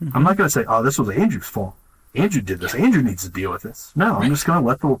 Mm-hmm. I'm not going to say, oh, this was Andrew's fault. Andrew did this. Andrew needs to deal with this. No, I'm just going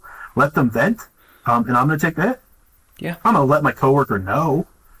to let them vent, and I'm going to take the hit. Yeah. I'm going to let my coworker know,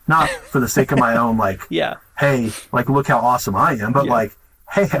 not for the sake of my own, like, hey, like, look how awesome I am, but like,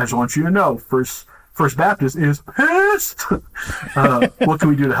 hey, I just want you to know, First Baptist is pissed. What can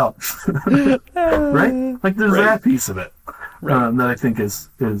we do to help? Right? Like, there's that piece of it. That I think is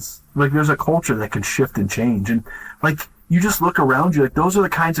like, there's a culture that can shift and change, and like, you just look around you, like, those are the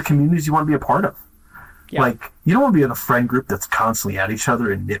kinds of communities you want to be a part of. Like, you don't want to be in a friend group that's constantly at each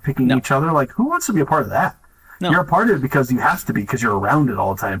other and nitpicking each other. Like, who wants to be a part of that? You're a part of it because you have to be, because you're around it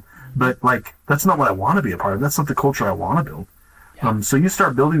all the time. But like, that's not what I want to be a part of. That's not the culture I want to build. So you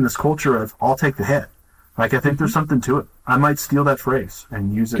start building this culture of, I'll take the hit. Like, I think there's something to it. I might steal that phrase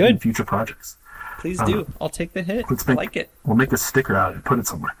and use it in future projects. Please do. I'll take the hit. I like it. We'll make a sticker out and put it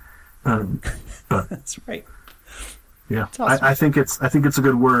somewhere. But that's right. Yeah, awesome. I think it's a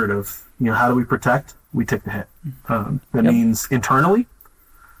good word of, how do we protect? We take the hit. That means internally,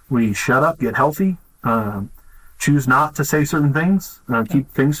 we shut up, get healthy, choose not to say certain things,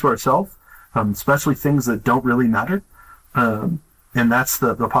 keep things to ourselves, especially things that don't really matter. And that's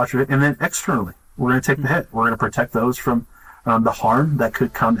the posture. And then externally, we're going to take the hit. We're going to protect those from the harm that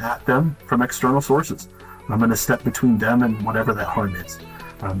could come at them from external sources. I'm going to step between them and whatever that harm is,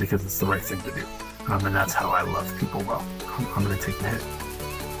 because it's the right thing to do. And that's how I love people well. I'm going to take the hit.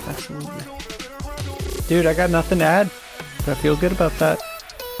 Absolutely. Dude, I got nothing to add. I feel good about that.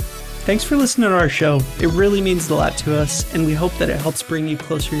 Thanks for listening to our show. It really means a lot to us, and we hope that it helps bring you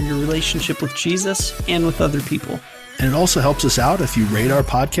closer in your relationship with Jesus and with other people. And it also helps us out if you rate our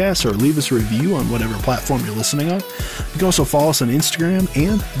podcast or leave us a review on whatever platform you're listening on. You can also follow us on Instagram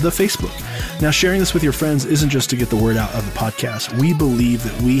and the Facebook. Now, sharing this with your friends isn't just to get the word out of the podcast. We believe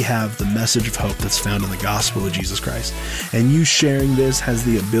that we have the message of hope that's found in the gospel of Jesus Christ. And you sharing this has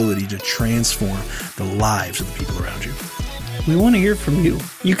the ability to transform the lives of the people around you. We want to hear from you.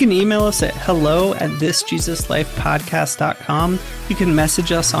 You can email us at hello@thisjesuslifepodcast.com. You can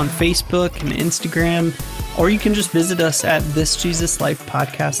message us on Facebook and Instagram, or you can just visit us at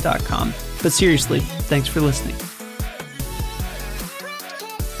thisjesuslifepodcast.com. But seriously, thanks for listening.